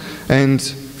well. And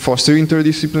foster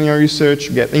interdisciplinary research,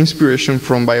 get inspiration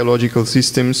from biological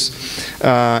systems,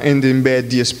 and embed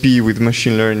DSP with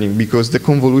machine learning, because the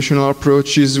convolutional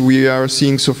approaches we are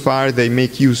seeing so far, they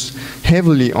make use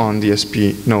heavily on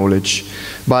DSP knowledge.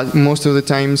 But most of the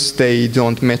times they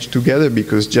don't match together,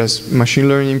 because just machine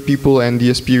learning people and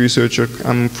DSP researchers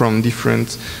come from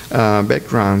different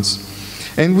backgrounds.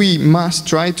 And we must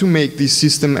try to make this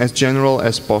system as general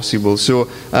as possible. So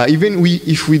even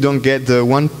if we don't get the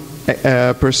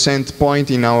 1%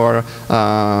 point in our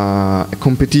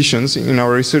competitions, in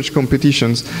our research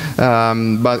competitions,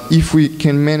 but if we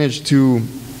can manage to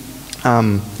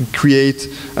create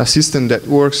a system that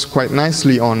works quite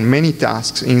nicely on many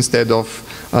tasks instead of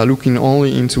looking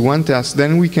only into one task,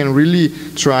 then we can really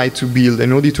try to build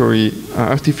an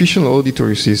artificial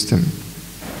auditory system.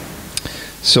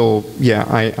 So yeah,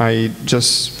 I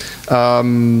just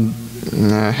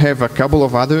have a couple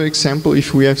of other examples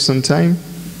if we have some time.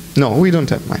 No, we don't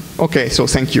have mine. Okay, so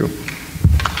thank you.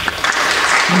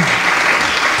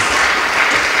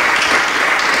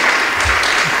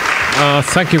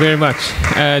 Thank you very much.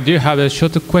 Do you have a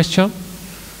short question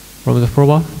from the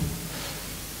floor?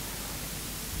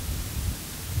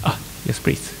 Yes,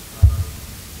 please.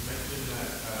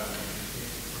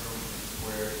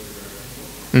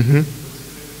 Mm-hmm.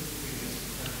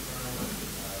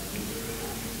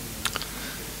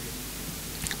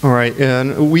 All right,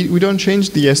 we don't change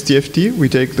the STFT, we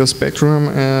take the spectrum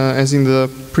as in the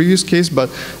previous case, but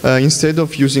instead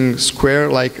of using square,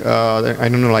 like, I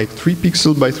don't know, like 3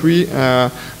 pixel by 3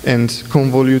 and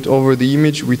convolute over the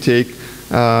image, we take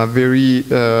very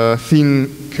thin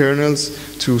kernels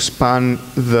to span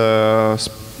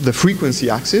the frequency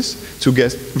axis to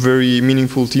get very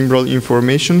meaningful timbral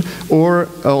information, or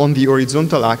on the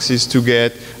horizontal axis to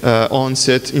get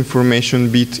onset information,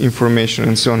 bit information,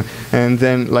 and so on. And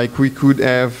then, like, we could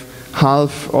have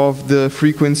half of the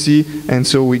frequency, and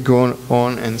so we go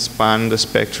on and span the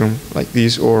spectrum like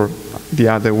this, or the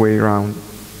other way around.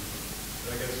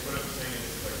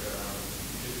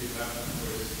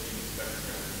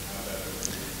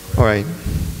 All right.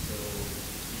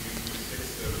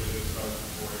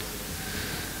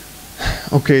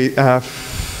 Okay,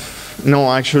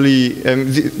 no, actually,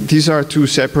 these are two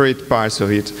separate parts of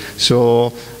it.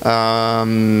 So,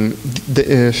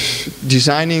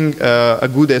 designing a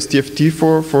good STFT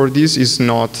for this is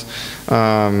not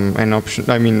an option.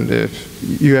 I mean,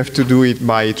 you have to do it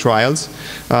by trials,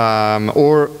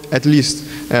 or at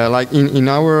least, like in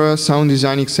our sound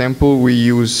design example, we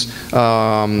use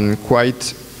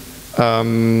quite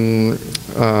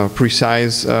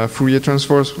precise Fourier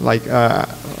transforms, like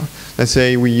let's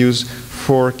say we use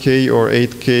 4K or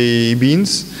 8K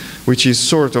beans, which is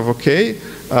sort of okay,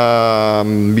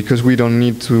 because we don't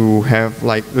need to have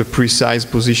like the precise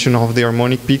position of the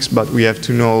harmonic peaks, but we have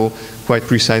to know quite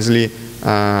precisely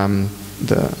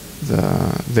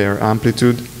their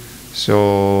amplitude.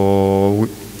 So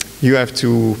you have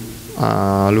to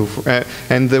look for,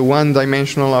 and the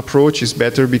one-dimensional approach is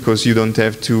better because you don't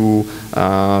have to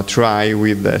try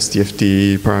with the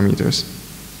STFT parameters.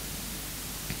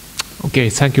 Okay,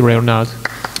 thank you, Leonardo.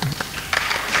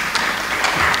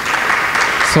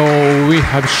 So we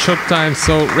have short time,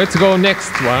 so let's go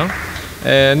next one.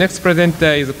 Next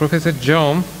presenter is Professor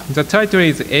John. The title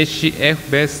is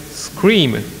ACF-based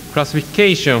scream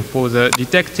classification for the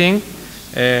detecting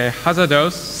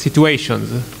hazardous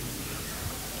situations.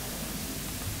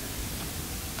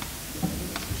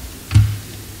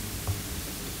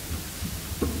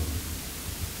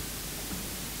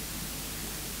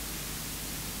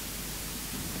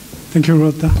 Thank you,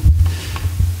 Ryota.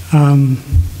 I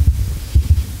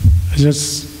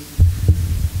just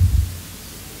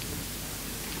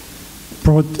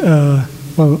brought,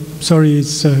 well, sorry,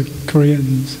 it's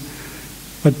Korean,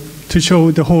 but to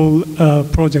show the whole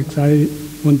project, I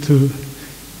want to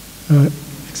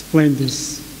explain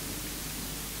this.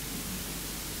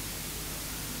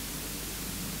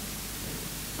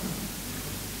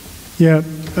 Yeah,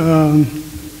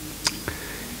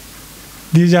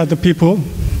 these are the people,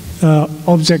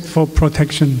 object for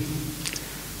protection,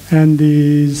 and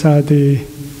these are the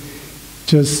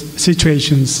just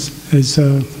situations as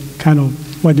kind of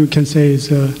what you can say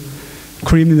is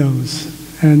criminals,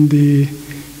 and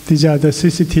these are the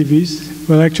CCTVs.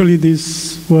 Well, actually,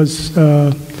 this was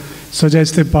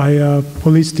suggested by a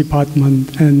police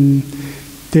department, and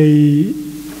they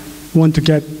want to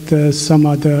get some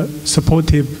other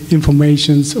supportive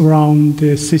informations around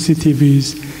the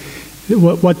CCTVs.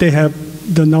 What they have,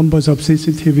 the numbers of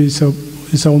CCTVs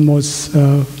is almost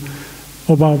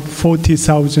about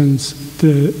 40,000,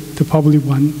 the public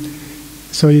one.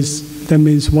 So that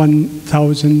means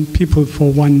 1,000 people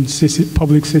for one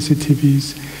public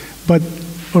CCTVs. But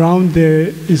around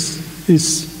there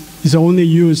is only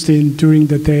used during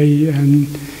the day, and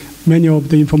many of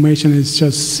the information is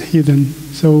just hidden.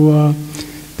 So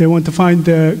they want to find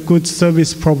good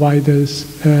service providers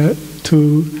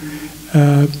to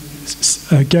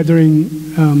gathering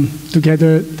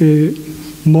together the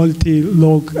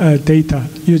multi-log data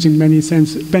using many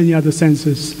other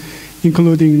sensors,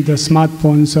 including the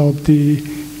smartphones of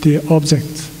the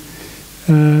objects.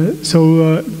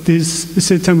 So this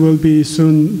system will be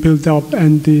soon built up,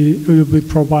 and will be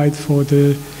provided for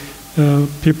the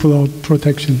people of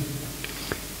protection.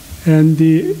 And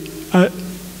the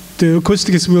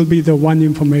acoustics will be the one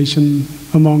information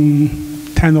among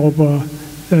 10 over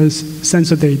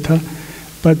sensor data,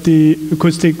 but the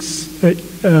acoustics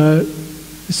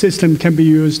system can be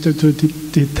used to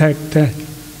detect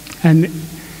and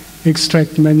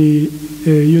extract many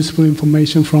useful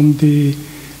information from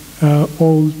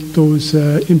all those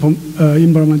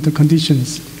environmental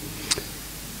conditions.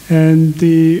 And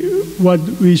what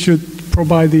we should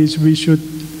provide is we should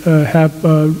have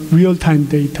real-time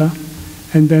data,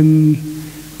 and then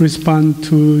respond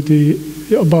to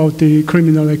about the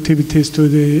criminal activities to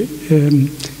the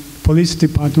police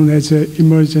department as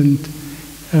emergent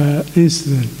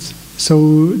incidents.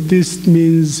 So this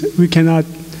means we cannot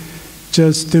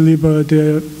just deliver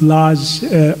the large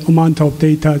amount of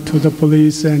data to the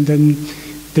police and then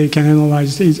they can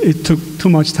analyze it. It took too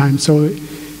much time. So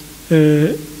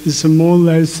it's more or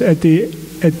less at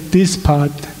this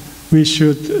part we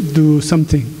should do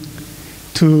something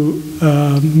to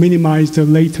minimize the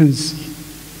latency.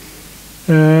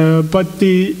 But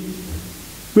this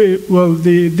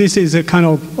is a kind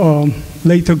of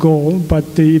later goal,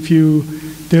 but if you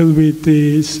deal with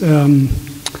this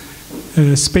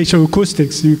spatial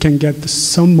acoustics, you can get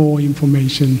some more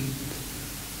information.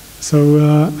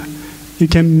 So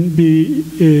it can be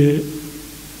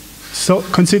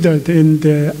considered in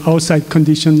the outside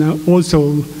condition,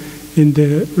 also in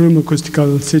the room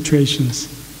acoustical situations.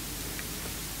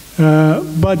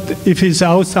 But if it's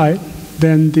outside,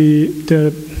 then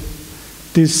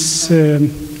this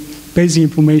basic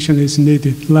information is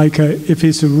needed. Like if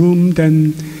it's a room,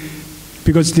 then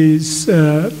because this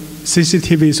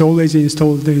CCTV is always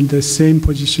installed in the same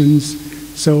positions,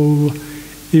 so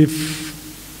if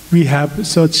we have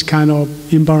such kind of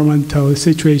environmental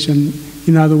situation,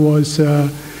 in other words,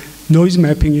 noise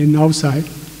mapping in outside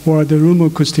or the room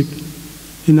acoustic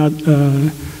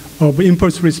of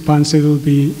impulse response, it will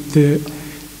be the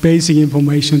basic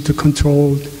information to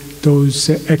control those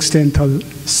accidental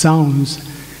sounds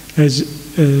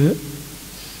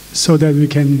so that we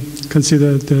can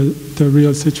consider the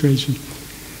real situation.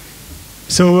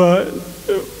 So,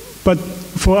 but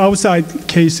for outside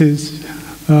cases,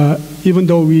 even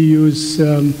though we use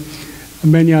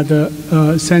many other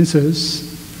sensors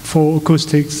for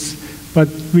acoustics, but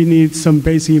we need some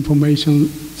basic information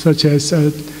such as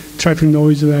traffic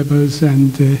noise levels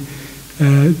and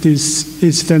this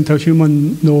incidental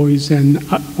human noise and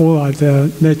all other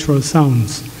natural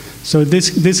sounds. So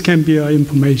this can be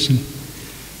information.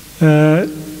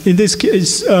 In this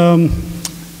case,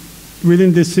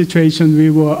 within this situation, we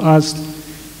were asked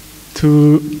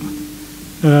to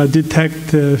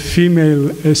detect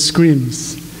female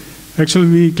screams. Actually,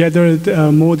 we gathered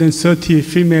more than 30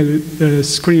 female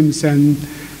screams, and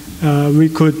we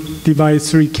could divide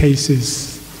 3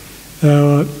 cases.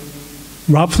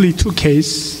 Roughly 2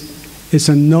 cases is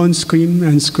a non-scream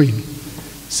and scream.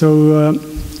 So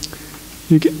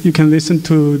you can listen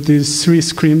to these 3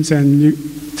 screams, and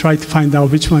try to find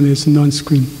out which one is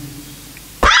non-scream.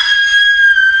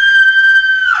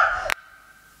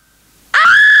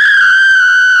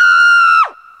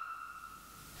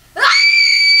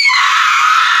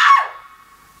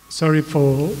 Sorry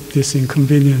for this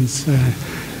inconvenience.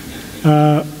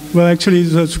 Well, actually,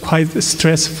 it was quite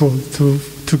stressful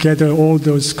to gather all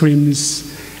those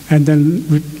screams and then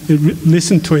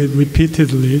listen to it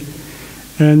repeatedly.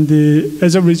 And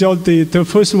as a result, the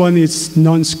first one is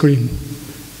non-scream,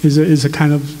 is a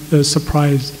kind of a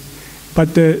surprise.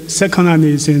 But the second one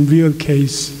is in real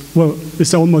case. Well,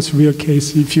 it's almost real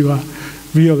case. If you are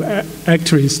real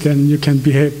actress, then you can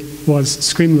behave,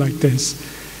 scream like this.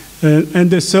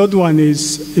 And the third one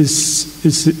is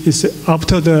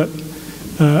after the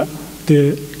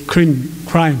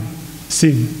crime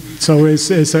scene. So it's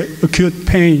an acute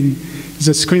pain. It's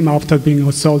a scream after being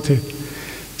assaulted.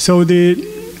 So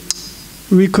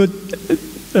we could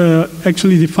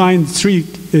actually define three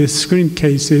scream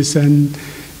cases and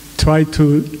try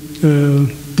to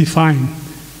define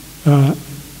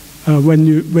when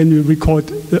you record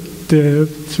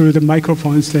through the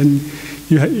microphones, then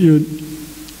you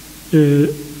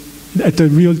at the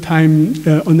real-time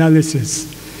analysis.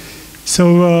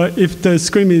 So if the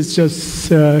scream is just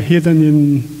hidden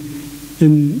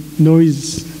in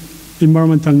noise,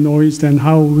 environmental noise, then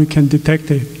how we can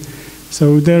detect it?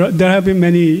 So there have been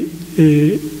many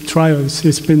trials.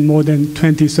 It's been more than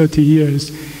 20, 30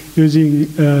 years using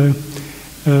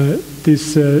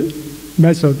this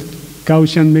method.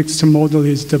 Gaussian mixed model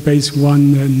is the base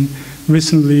one, and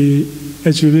recently,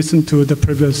 as you listen to the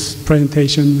previous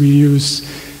presentation, we use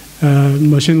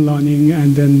machine learning,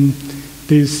 and then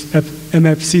this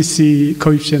MFCC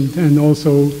coefficient, and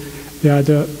also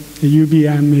the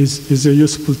UBM is a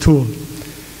useful tool.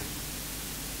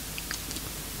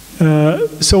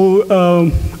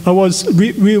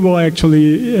 We were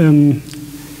actually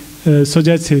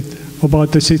suggested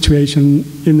about the situation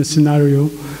in the scenario.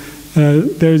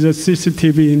 There is a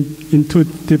CCTV in two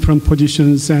different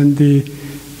positions, and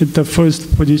the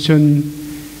first position,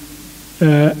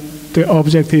 the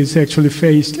object is actually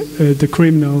faced the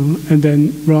criminal, and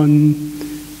then run,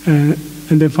 and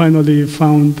then finally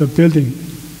found the building.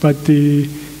 But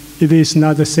it is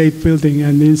not a safe building,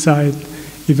 and inside,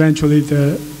 eventually,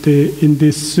 in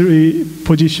these three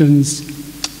positions,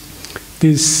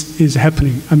 this is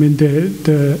happening. I mean,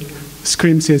 the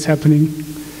screams is happening.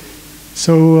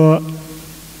 So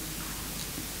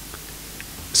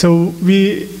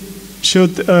we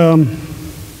should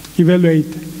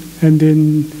evaluate, and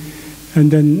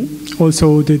then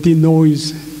also the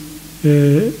noise,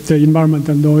 the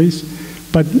environmental noise.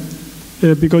 But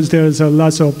because there's a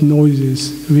lot of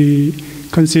noises, we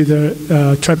consider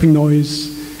trapping noise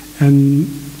and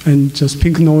just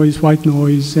pink noise, white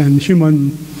noise, and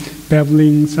human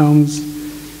babbling sounds.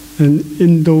 And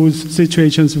in those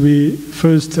situations, we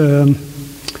first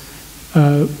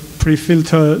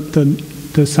pre-filter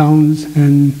the sounds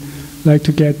and like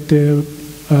to get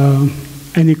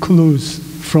any clues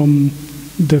from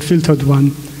the filtered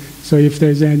one. So if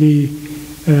there's any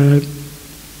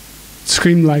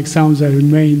scream-like sounds that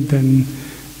remain, then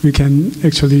we can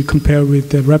actually compare with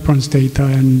the reference data,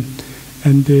 and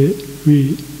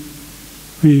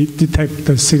we detect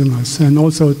the signals, and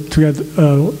also to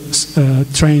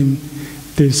train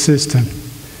this system.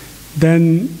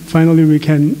 Then finally, we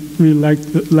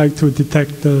like to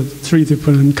detect the three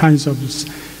different kinds of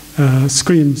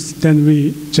screams. Then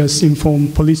we just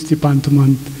inform police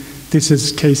department, this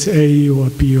is case A or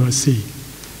B or C.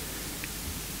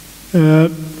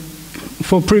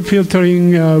 For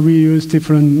pre-filtering, we use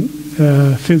different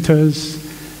filters.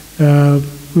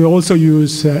 We also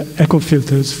use echo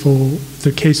filters for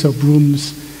the case of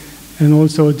rooms, and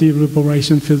also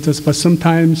dereverberation filters. But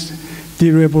sometimes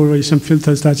dereverberation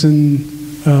filters doesn't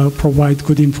provide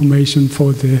good information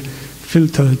for the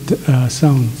filtered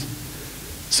sounds.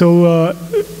 So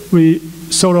we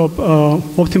sort of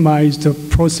optimize the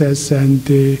process and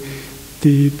the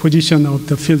position of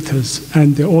the filters,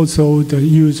 and also the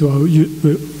use or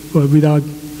without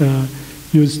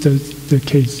use the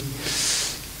case.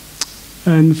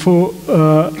 And for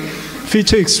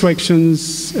feature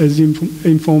extractions, as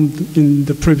informed in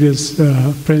the previous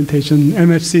presentation,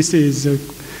 MFCC is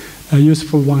a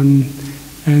useful one.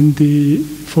 And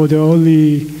for the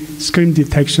early scream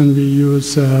detection, we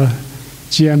use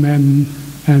GMM,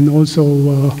 and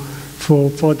also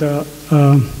for the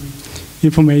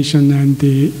information and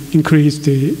increase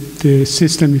the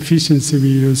system efficiency, we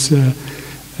use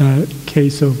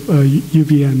case of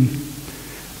UBM.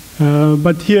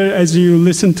 But here, as you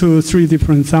listen to three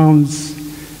different sounds,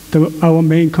 our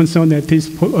main concern at this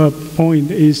point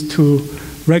is to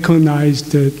recognize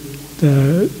the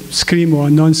scream or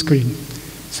non-scream.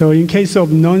 So in case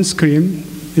of non-scream,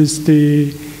 is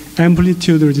the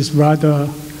amplitude is rather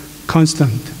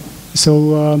constant.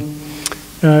 So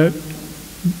the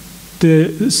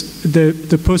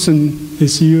person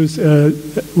is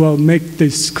make the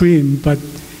scream, but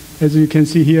as you can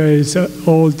see here is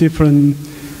all different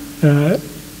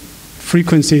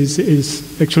frequencies is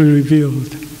actually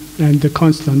revealed and the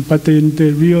constant. But in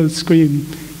the real scream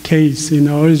case, in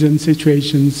origin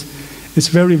situations, it's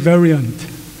very variant,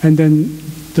 and then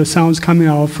the sounds coming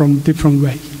out from different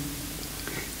ways.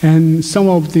 And some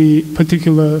of the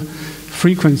particular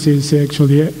frequencies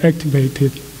actually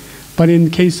activated. But in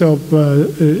case of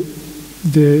the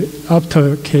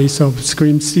after case of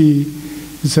scream C,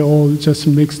 it's all just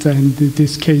mixed, and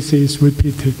this case is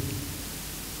repeated.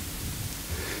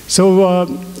 So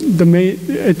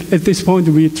at this point,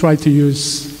 we try to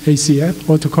use ACF,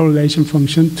 autocorrelation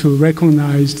function, to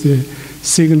recognize the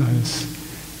signals.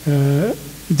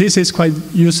 This is quite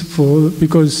useful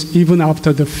because even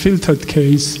after the filtered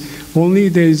case, only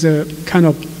there's a kind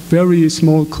of very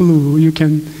small clue. You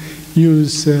can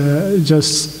use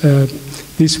just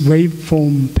these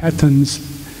waveform patterns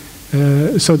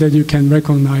so that you can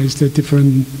recognize the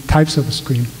different types of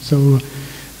scream. So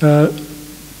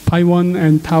pi 1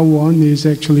 and tau 1 is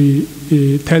actually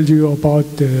tell you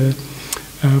about the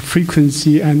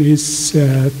frequency and its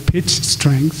pitch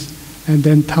strength. And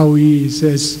then tau E is,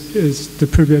 as the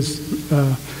previous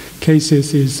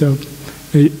cases,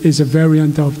 is a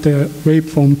variant of the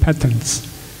waveform patterns.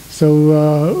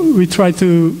 So we try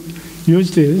to use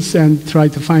this and try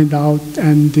to find out,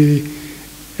 and the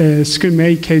scream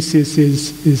A cases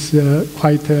is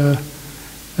quite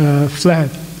flat,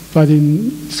 but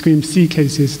in scream C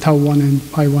cases, tau 1 and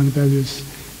pi 1 values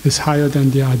is higher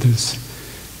than the others.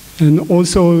 And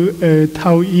also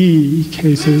tau E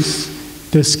cases,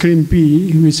 the scream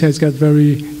B, which has got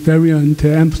very variant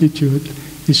amplitude,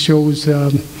 it shows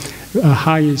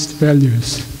highest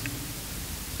values.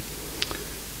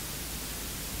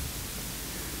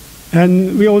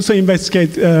 And we also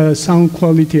investigate sound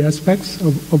quality aspects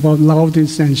about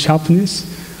loudness and sharpness.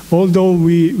 Although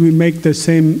we make the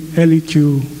same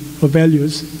LEQ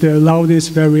values, the loudness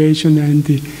variation and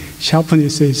the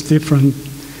sharpness is different.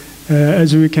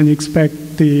 As we can expect,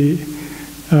 the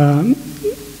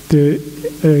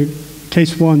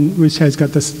case 1, which has got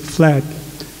this flat,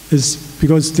 is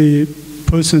because the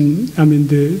person,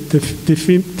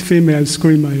 the female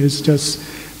screamer is just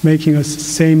making a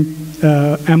same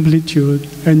amplitude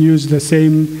and use the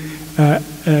same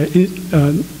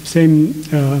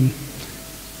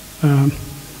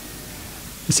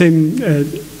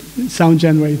sound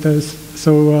generators.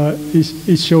 So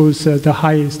it shows the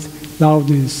highest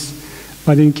loudness.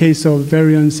 But in case of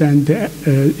variance and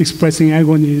expressing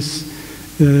agonies,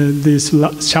 this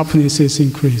sharpness is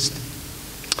increased.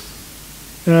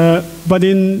 But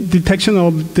in detection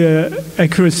of the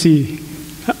accuracy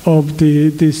of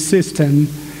this system,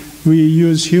 we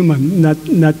use human,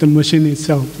 not the machine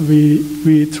itself.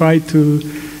 We try to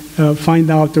find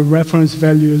out the reference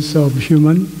values of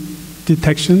human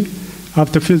detection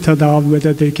after filtered out,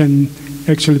 whether they can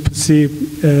actually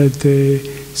perceive the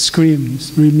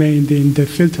screams remained in the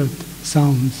filtered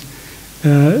sounds,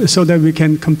 so that we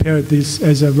can compare this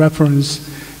as a reference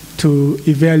to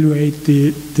evaluate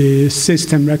the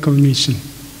system recognition.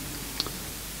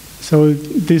 So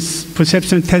this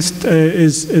perception test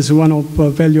is one of a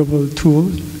valuable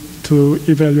tool to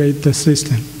evaluate the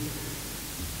system.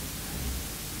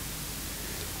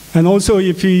 And also,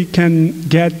 if we can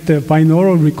get the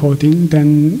binaural recording,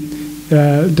 then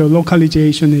the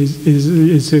localization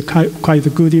is quite a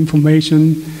good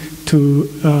information to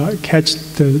catch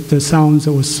the sounds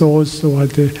or source or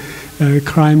the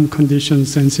crime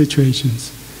conditions and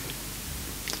situations.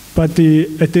 But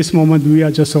at this moment, we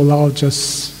are just allowed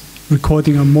just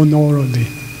recording monoraurally.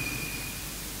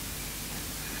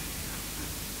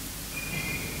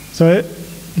 So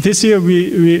this year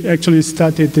we actually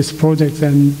started this project,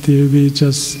 and we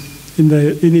just in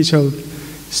the initial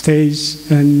stage,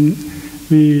 and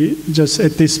we just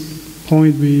at this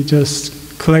point we just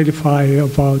clarify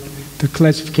about the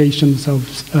classifications of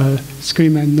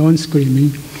scream and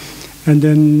non-screaming, and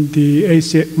then the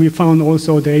ACF, we found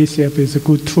also the ACF is a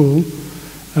good tool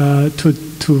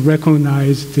to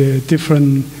recognize the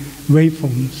different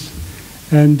waveforms,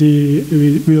 and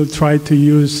we will try to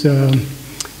use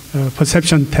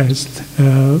perception test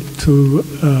to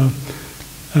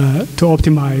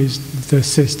optimize the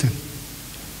system.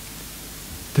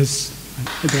 That's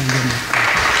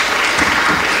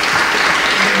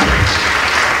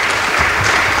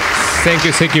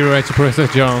Thank you very much, Professor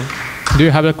John. Do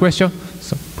you have a question?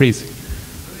 So please.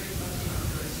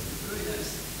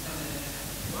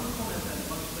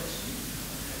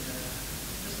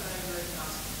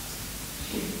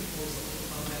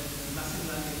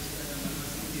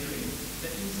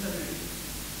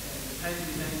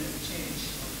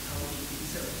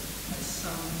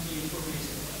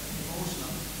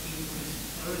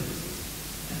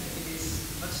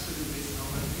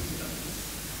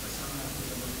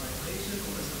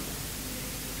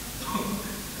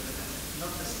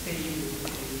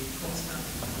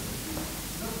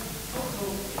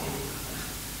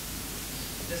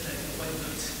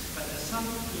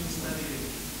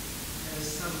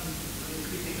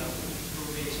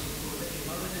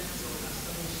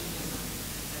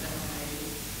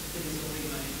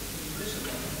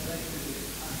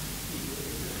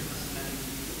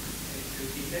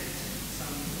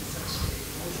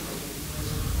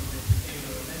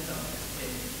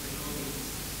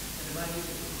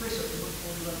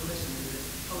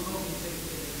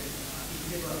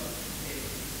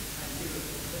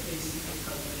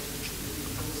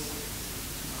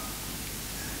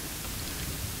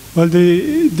 Well,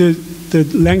 the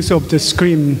length of the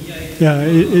screen, yeah,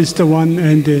 is the one,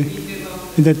 and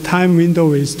the time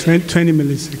window is 20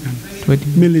 milliseconds. 20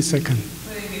 millisecond.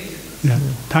 Yeah,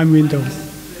 time window.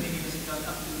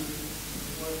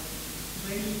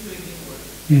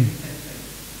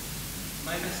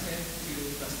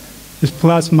 It's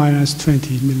plus minus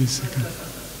 20 milliseconds.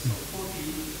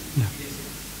 Yeah.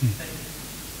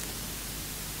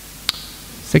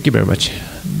 Thank you very much.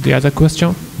 The other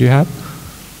question do you have?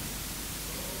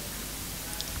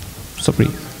 So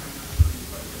please.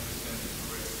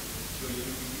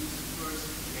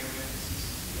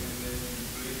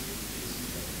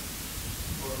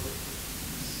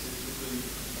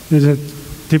 There's a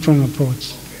different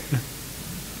approach.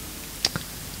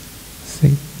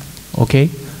 Yeah. Okay.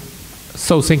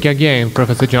 So thank you again,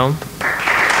 Professor John.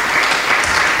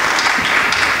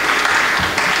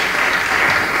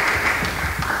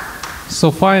 So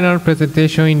final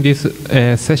presentation in this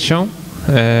session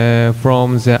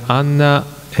from the Anna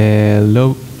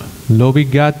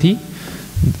Rovigatti.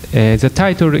 The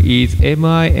title is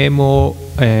MIMO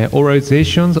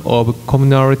Auralisations of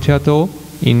Comunale Theatre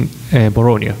in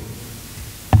Bologna.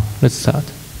 Let's start.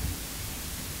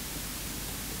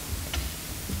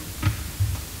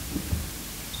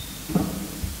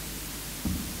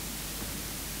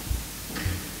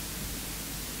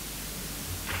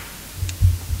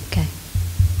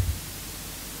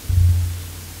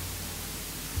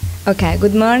 Okay,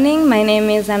 good morning. My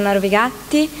name is Anna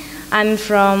Rovigatti. I'm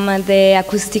from the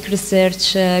Acoustic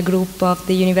Research Group of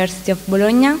the University of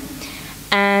Bologna.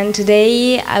 And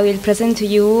today I will present to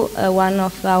you one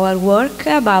of our work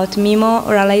about MIMO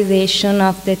auralization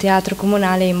of the Teatro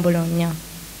Comunale in Bologna.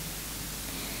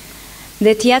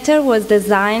 The theater was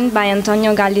designed by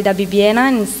Antonio Galli da Bibbiena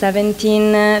in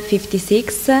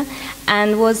 1756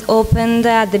 and was opened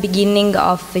at the beginning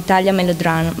of Italia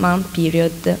melodrama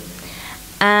period.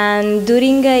 And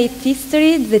during its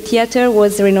history, the theater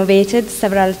was renovated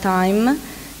several times,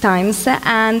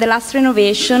 and the last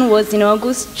renovation was in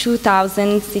August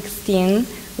 2016,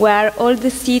 where all the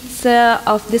seats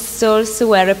of the stalls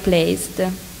were replaced.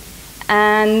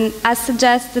 And as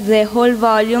suggested the whole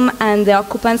volume and the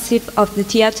occupancy of the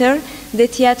theater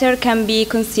can be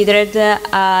considered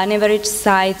an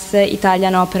average-sized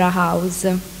Italian opera house.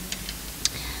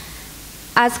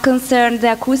 As concerned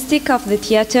the acoustic of the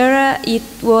theater, it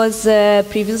was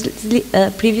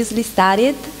previously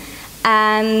studied,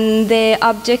 and the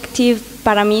objective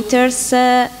parameters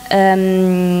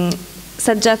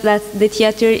suggest that the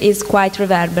theater is quite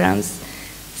reverberant.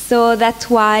 So that's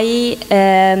why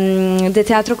the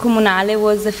Teatro Comunale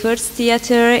was the first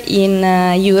theater in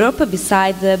Europe,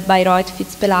 beside the Bayreuth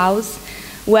Fitzpelhaus,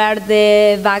 where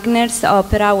the Wagner's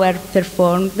opera were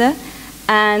performed.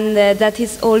 And that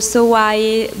is also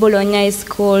why Bologna is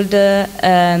called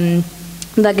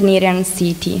Wagnerian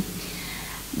city.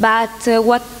 But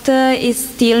what is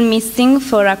still missing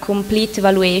for a complete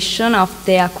evaluation of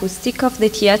the acoustic of the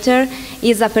theater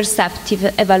is a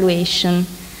perceptive evaluation.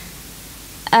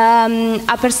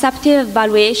 A perceptive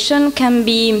evaluation can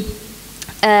be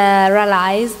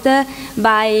realized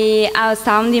by a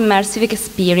sound immersive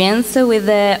experience with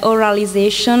the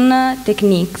auralization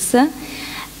techniques.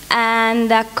 And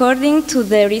according to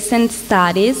the recent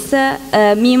studies,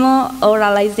 MIMO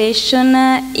auralization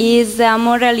is a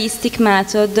more realistic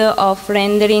method of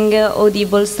rendering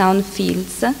audible sound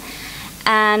fields.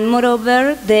 And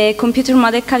moreover, the computer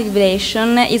model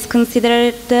calibration is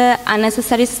considered a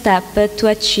necessary step to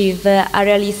achieve a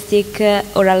realistic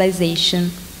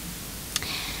auralization.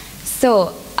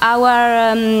 So,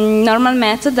 our normal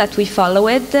method that we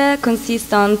followed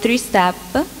consists on 3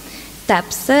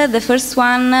 steps. The first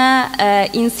one,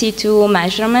 in situ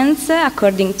measurements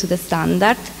according to the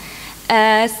standard.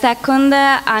 Second,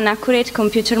 an accurate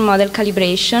computer model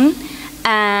calibration.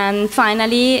 And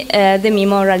finally, the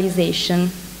MIMO auralisation.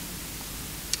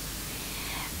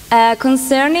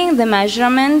 Concerning the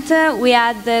measurement, we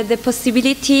had the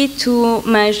possibility to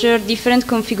measure different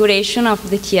configuration of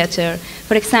the theater.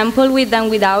 For example, with and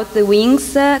without the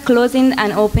wings, closing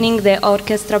and opening the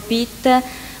orchestra pit,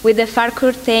 with the far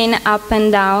curtain up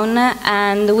and down,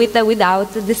 and with and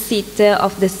without the seat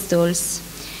of the stalls.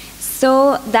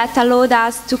 So that allowed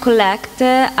us to collect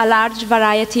a large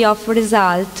variety of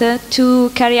results to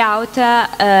carry out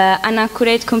an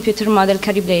accurate computer model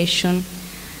calibration.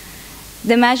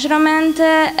 The measurements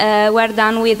were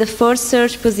done with the 4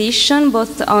 search positions,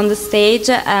 both on the stage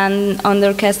and on the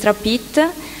orchestra pit,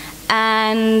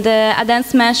 and a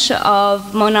dense mesh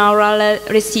of monaural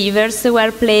receivers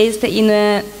were placed in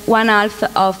 1/2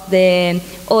 of the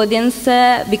audience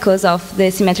because of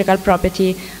the symmetrical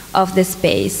property of the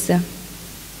space.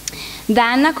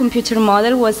 Then a computer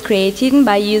model was created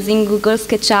by using Google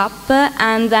SketchUp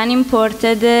and then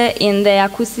imported in the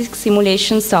acoustic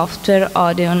simulation software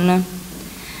Odeon.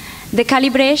 The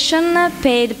calibration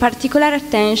paid particular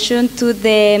attention to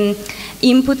the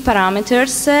input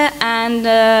parameters, and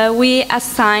we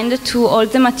assigned to all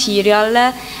the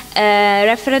material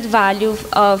reference value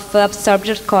of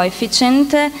absorption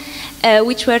coefficient,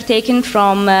 which were taken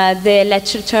from the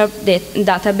literature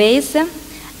database,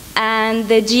 and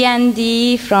the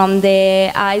GND from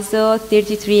the ISO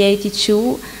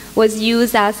 3382 was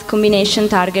used as combination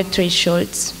target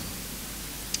thresholds.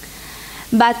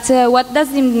 But what does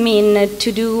it mean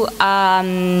to do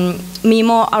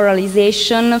MIMO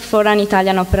auralisation for an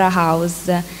Italian opera house?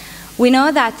 We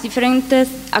know that different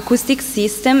acoustic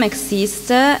systems exist,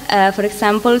 for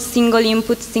example, single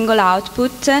input, single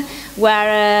output,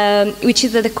 which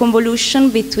is the convolution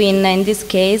between, in this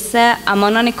case, a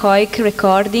mononechoic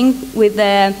recording with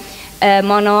a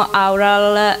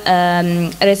mono-aural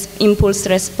impulse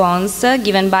response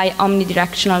given by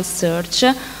omnidirectional search,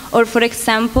 or for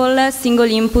example,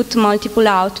 single input, multiple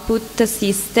output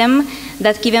system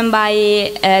that given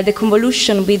by the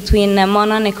convolution between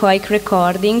mononechoic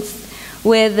recordings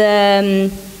with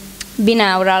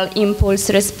binaural impulse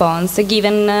response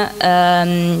given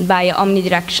by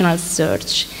omnidirectional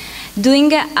search.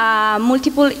 Doing a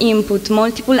multiple input,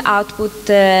 multiple output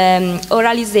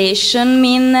auralisation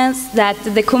means that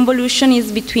the convolution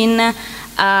is between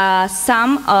a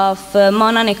sum of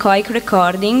mononechoic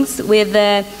recordings with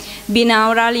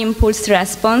binaural impulse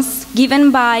response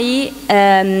given by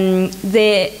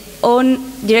the own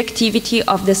directivity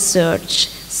of the search.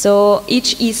 So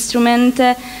each instrument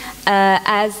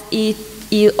has its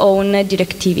own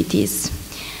directivities.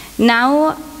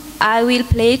 Now I will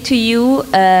play to you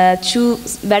 2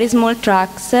 very small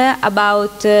tracks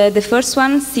about the first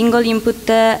one, single input,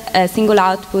 single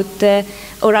output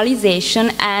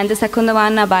auralisation, and the second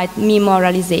one about MIMO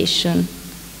auralisation.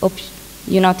 Hope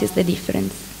you notice the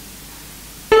difference.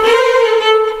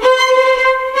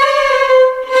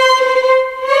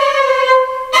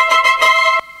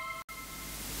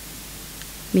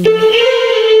 MIMO.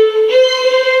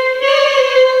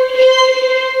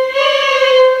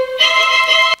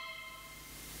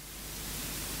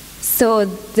 So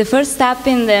the first step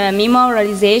in the MIMO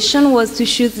auralisation was to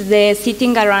choose the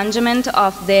seating arrangement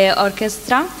of the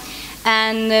orchestra,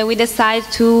 and we decided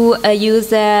to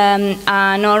use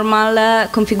a normal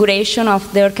configuration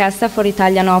of the orchestra for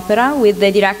Italian opera, with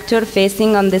the director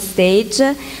facing on the stage,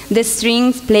 the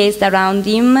strings placed around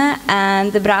him,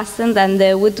 and the brasses and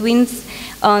the woodwinds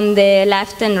on the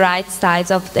left and right sides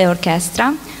of the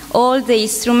orchestra. All the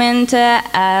instruments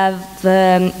have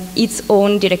its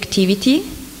own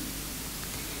directivity.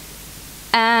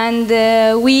 And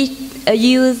we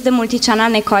used the multi-channel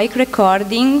nechoic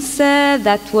recordings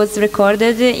that was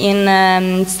recorded in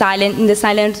the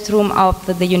silent room of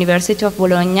the University of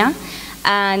Bologna.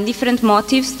 And different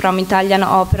motifs from Italian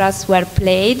operas were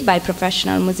played by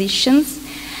professional musicians.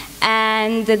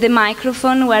 And the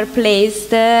microphone were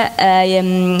placed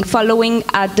following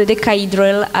a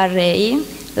dodecahedral array,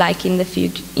 like in the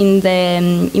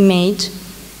image.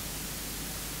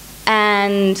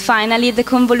 And finally, the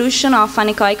convolution of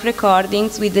anechoic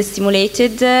recordings with the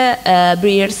simulated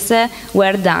breers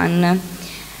were done.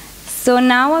 So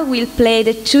now I will play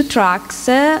the 2 tracks.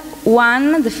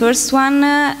 The first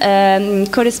one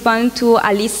corresponds to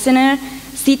a listener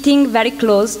sitting very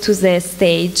close to the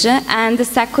stage, and the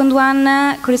second one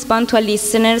corresponds to a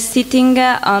listener sitting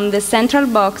on the central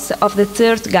box of the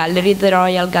 3rd gallery, the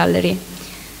Royal Gallery.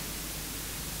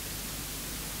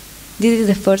 This is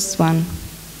the first one.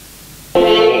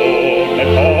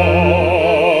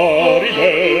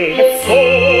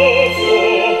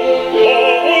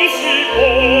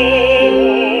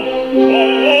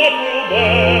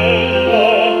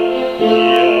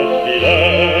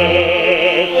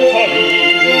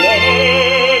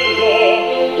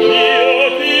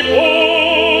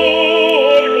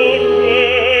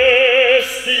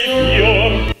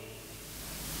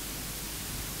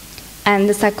 And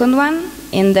the second one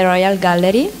in the Royal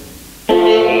Gallery.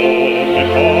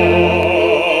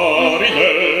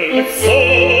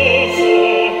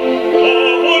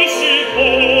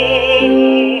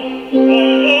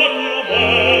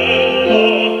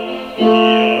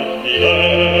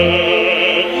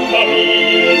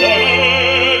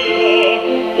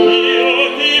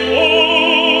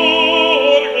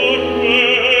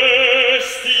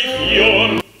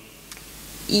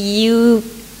 You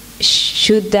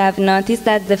should have noticed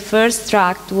that the first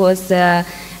tract was a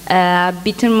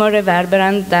bit more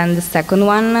reverberant than the second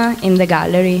one in the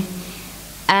gallery.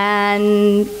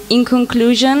 And in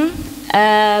conclusion,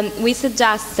 we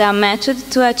suggest a method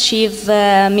to achieve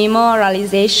MIMO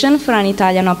auralization for an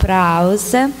Italian opera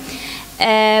house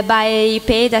by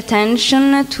paying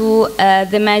attention to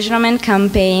the measurement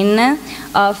campaign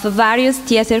of various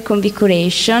theater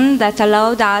configurations that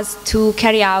allowed us to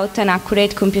carry out an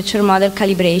accurate computer model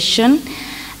calibration.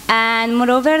 And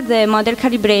moreover, the model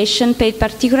calibration paid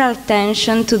particular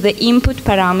attention to the input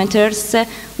parameters,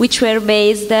 which were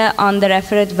based on the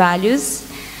reference values.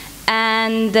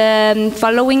 And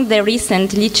following the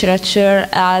recent literature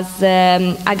as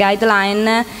a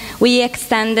guideline, we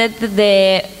extended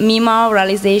the MIMO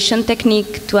auralization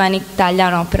technique to an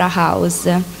Italian opera house.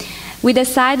 We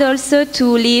decided also to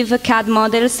leave CAD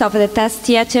models of the test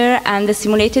theater and the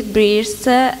simulated bridges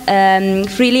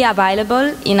freely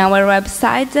available in our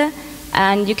website,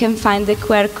 and you can find the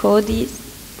QR code.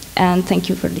 And thank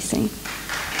you for listening.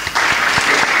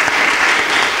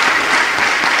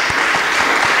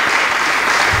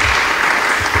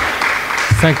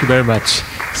 Thank you very much.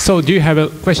 So, do you have a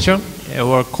question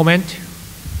or comment?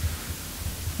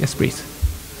 Yes, please.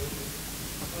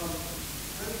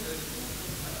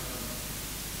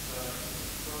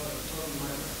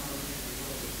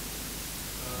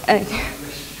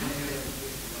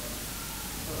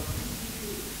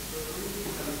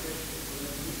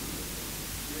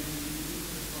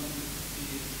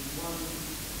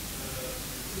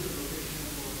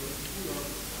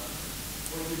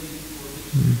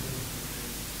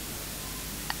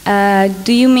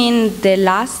 Do you mean the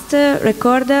last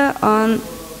recorder on?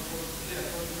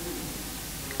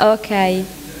 Okay.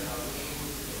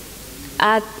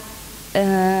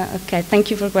 Okay, thank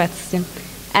you for the question.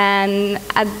 And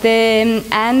at the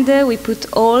end, we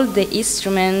put all the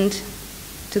instruments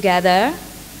together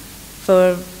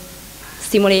for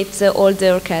stimulate all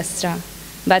the orchestra.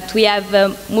 But we have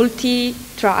a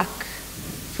multi-track,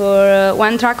 for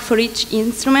one track for each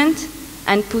instrument,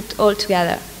 and put all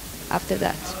together after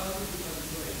that.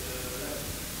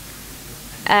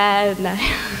 No.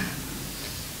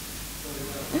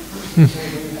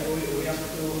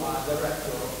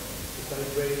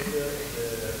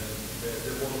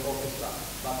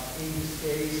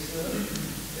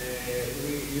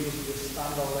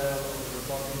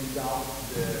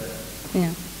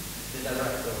 Yeah. The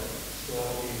director, so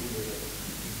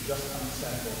it's just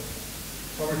unsampled.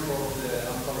 Sorry for the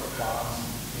uncovered parts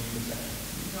in the section.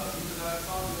 No, because I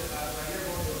found that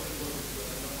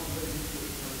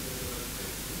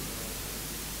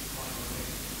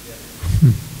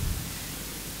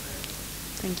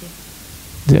Thank you.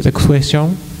 There's a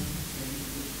question.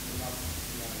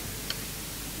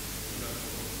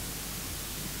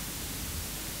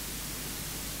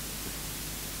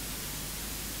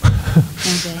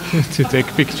 To take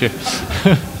picture.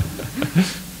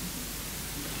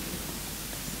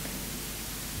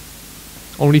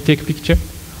 Only take picture?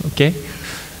 Okay.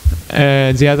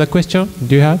 The other question,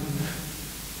 do you have?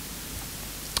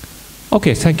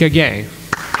 Okay, thank you again.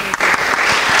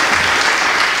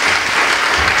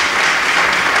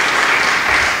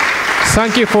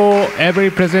 Thank you for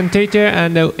every presenter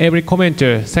and every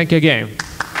commenter. Thank you again.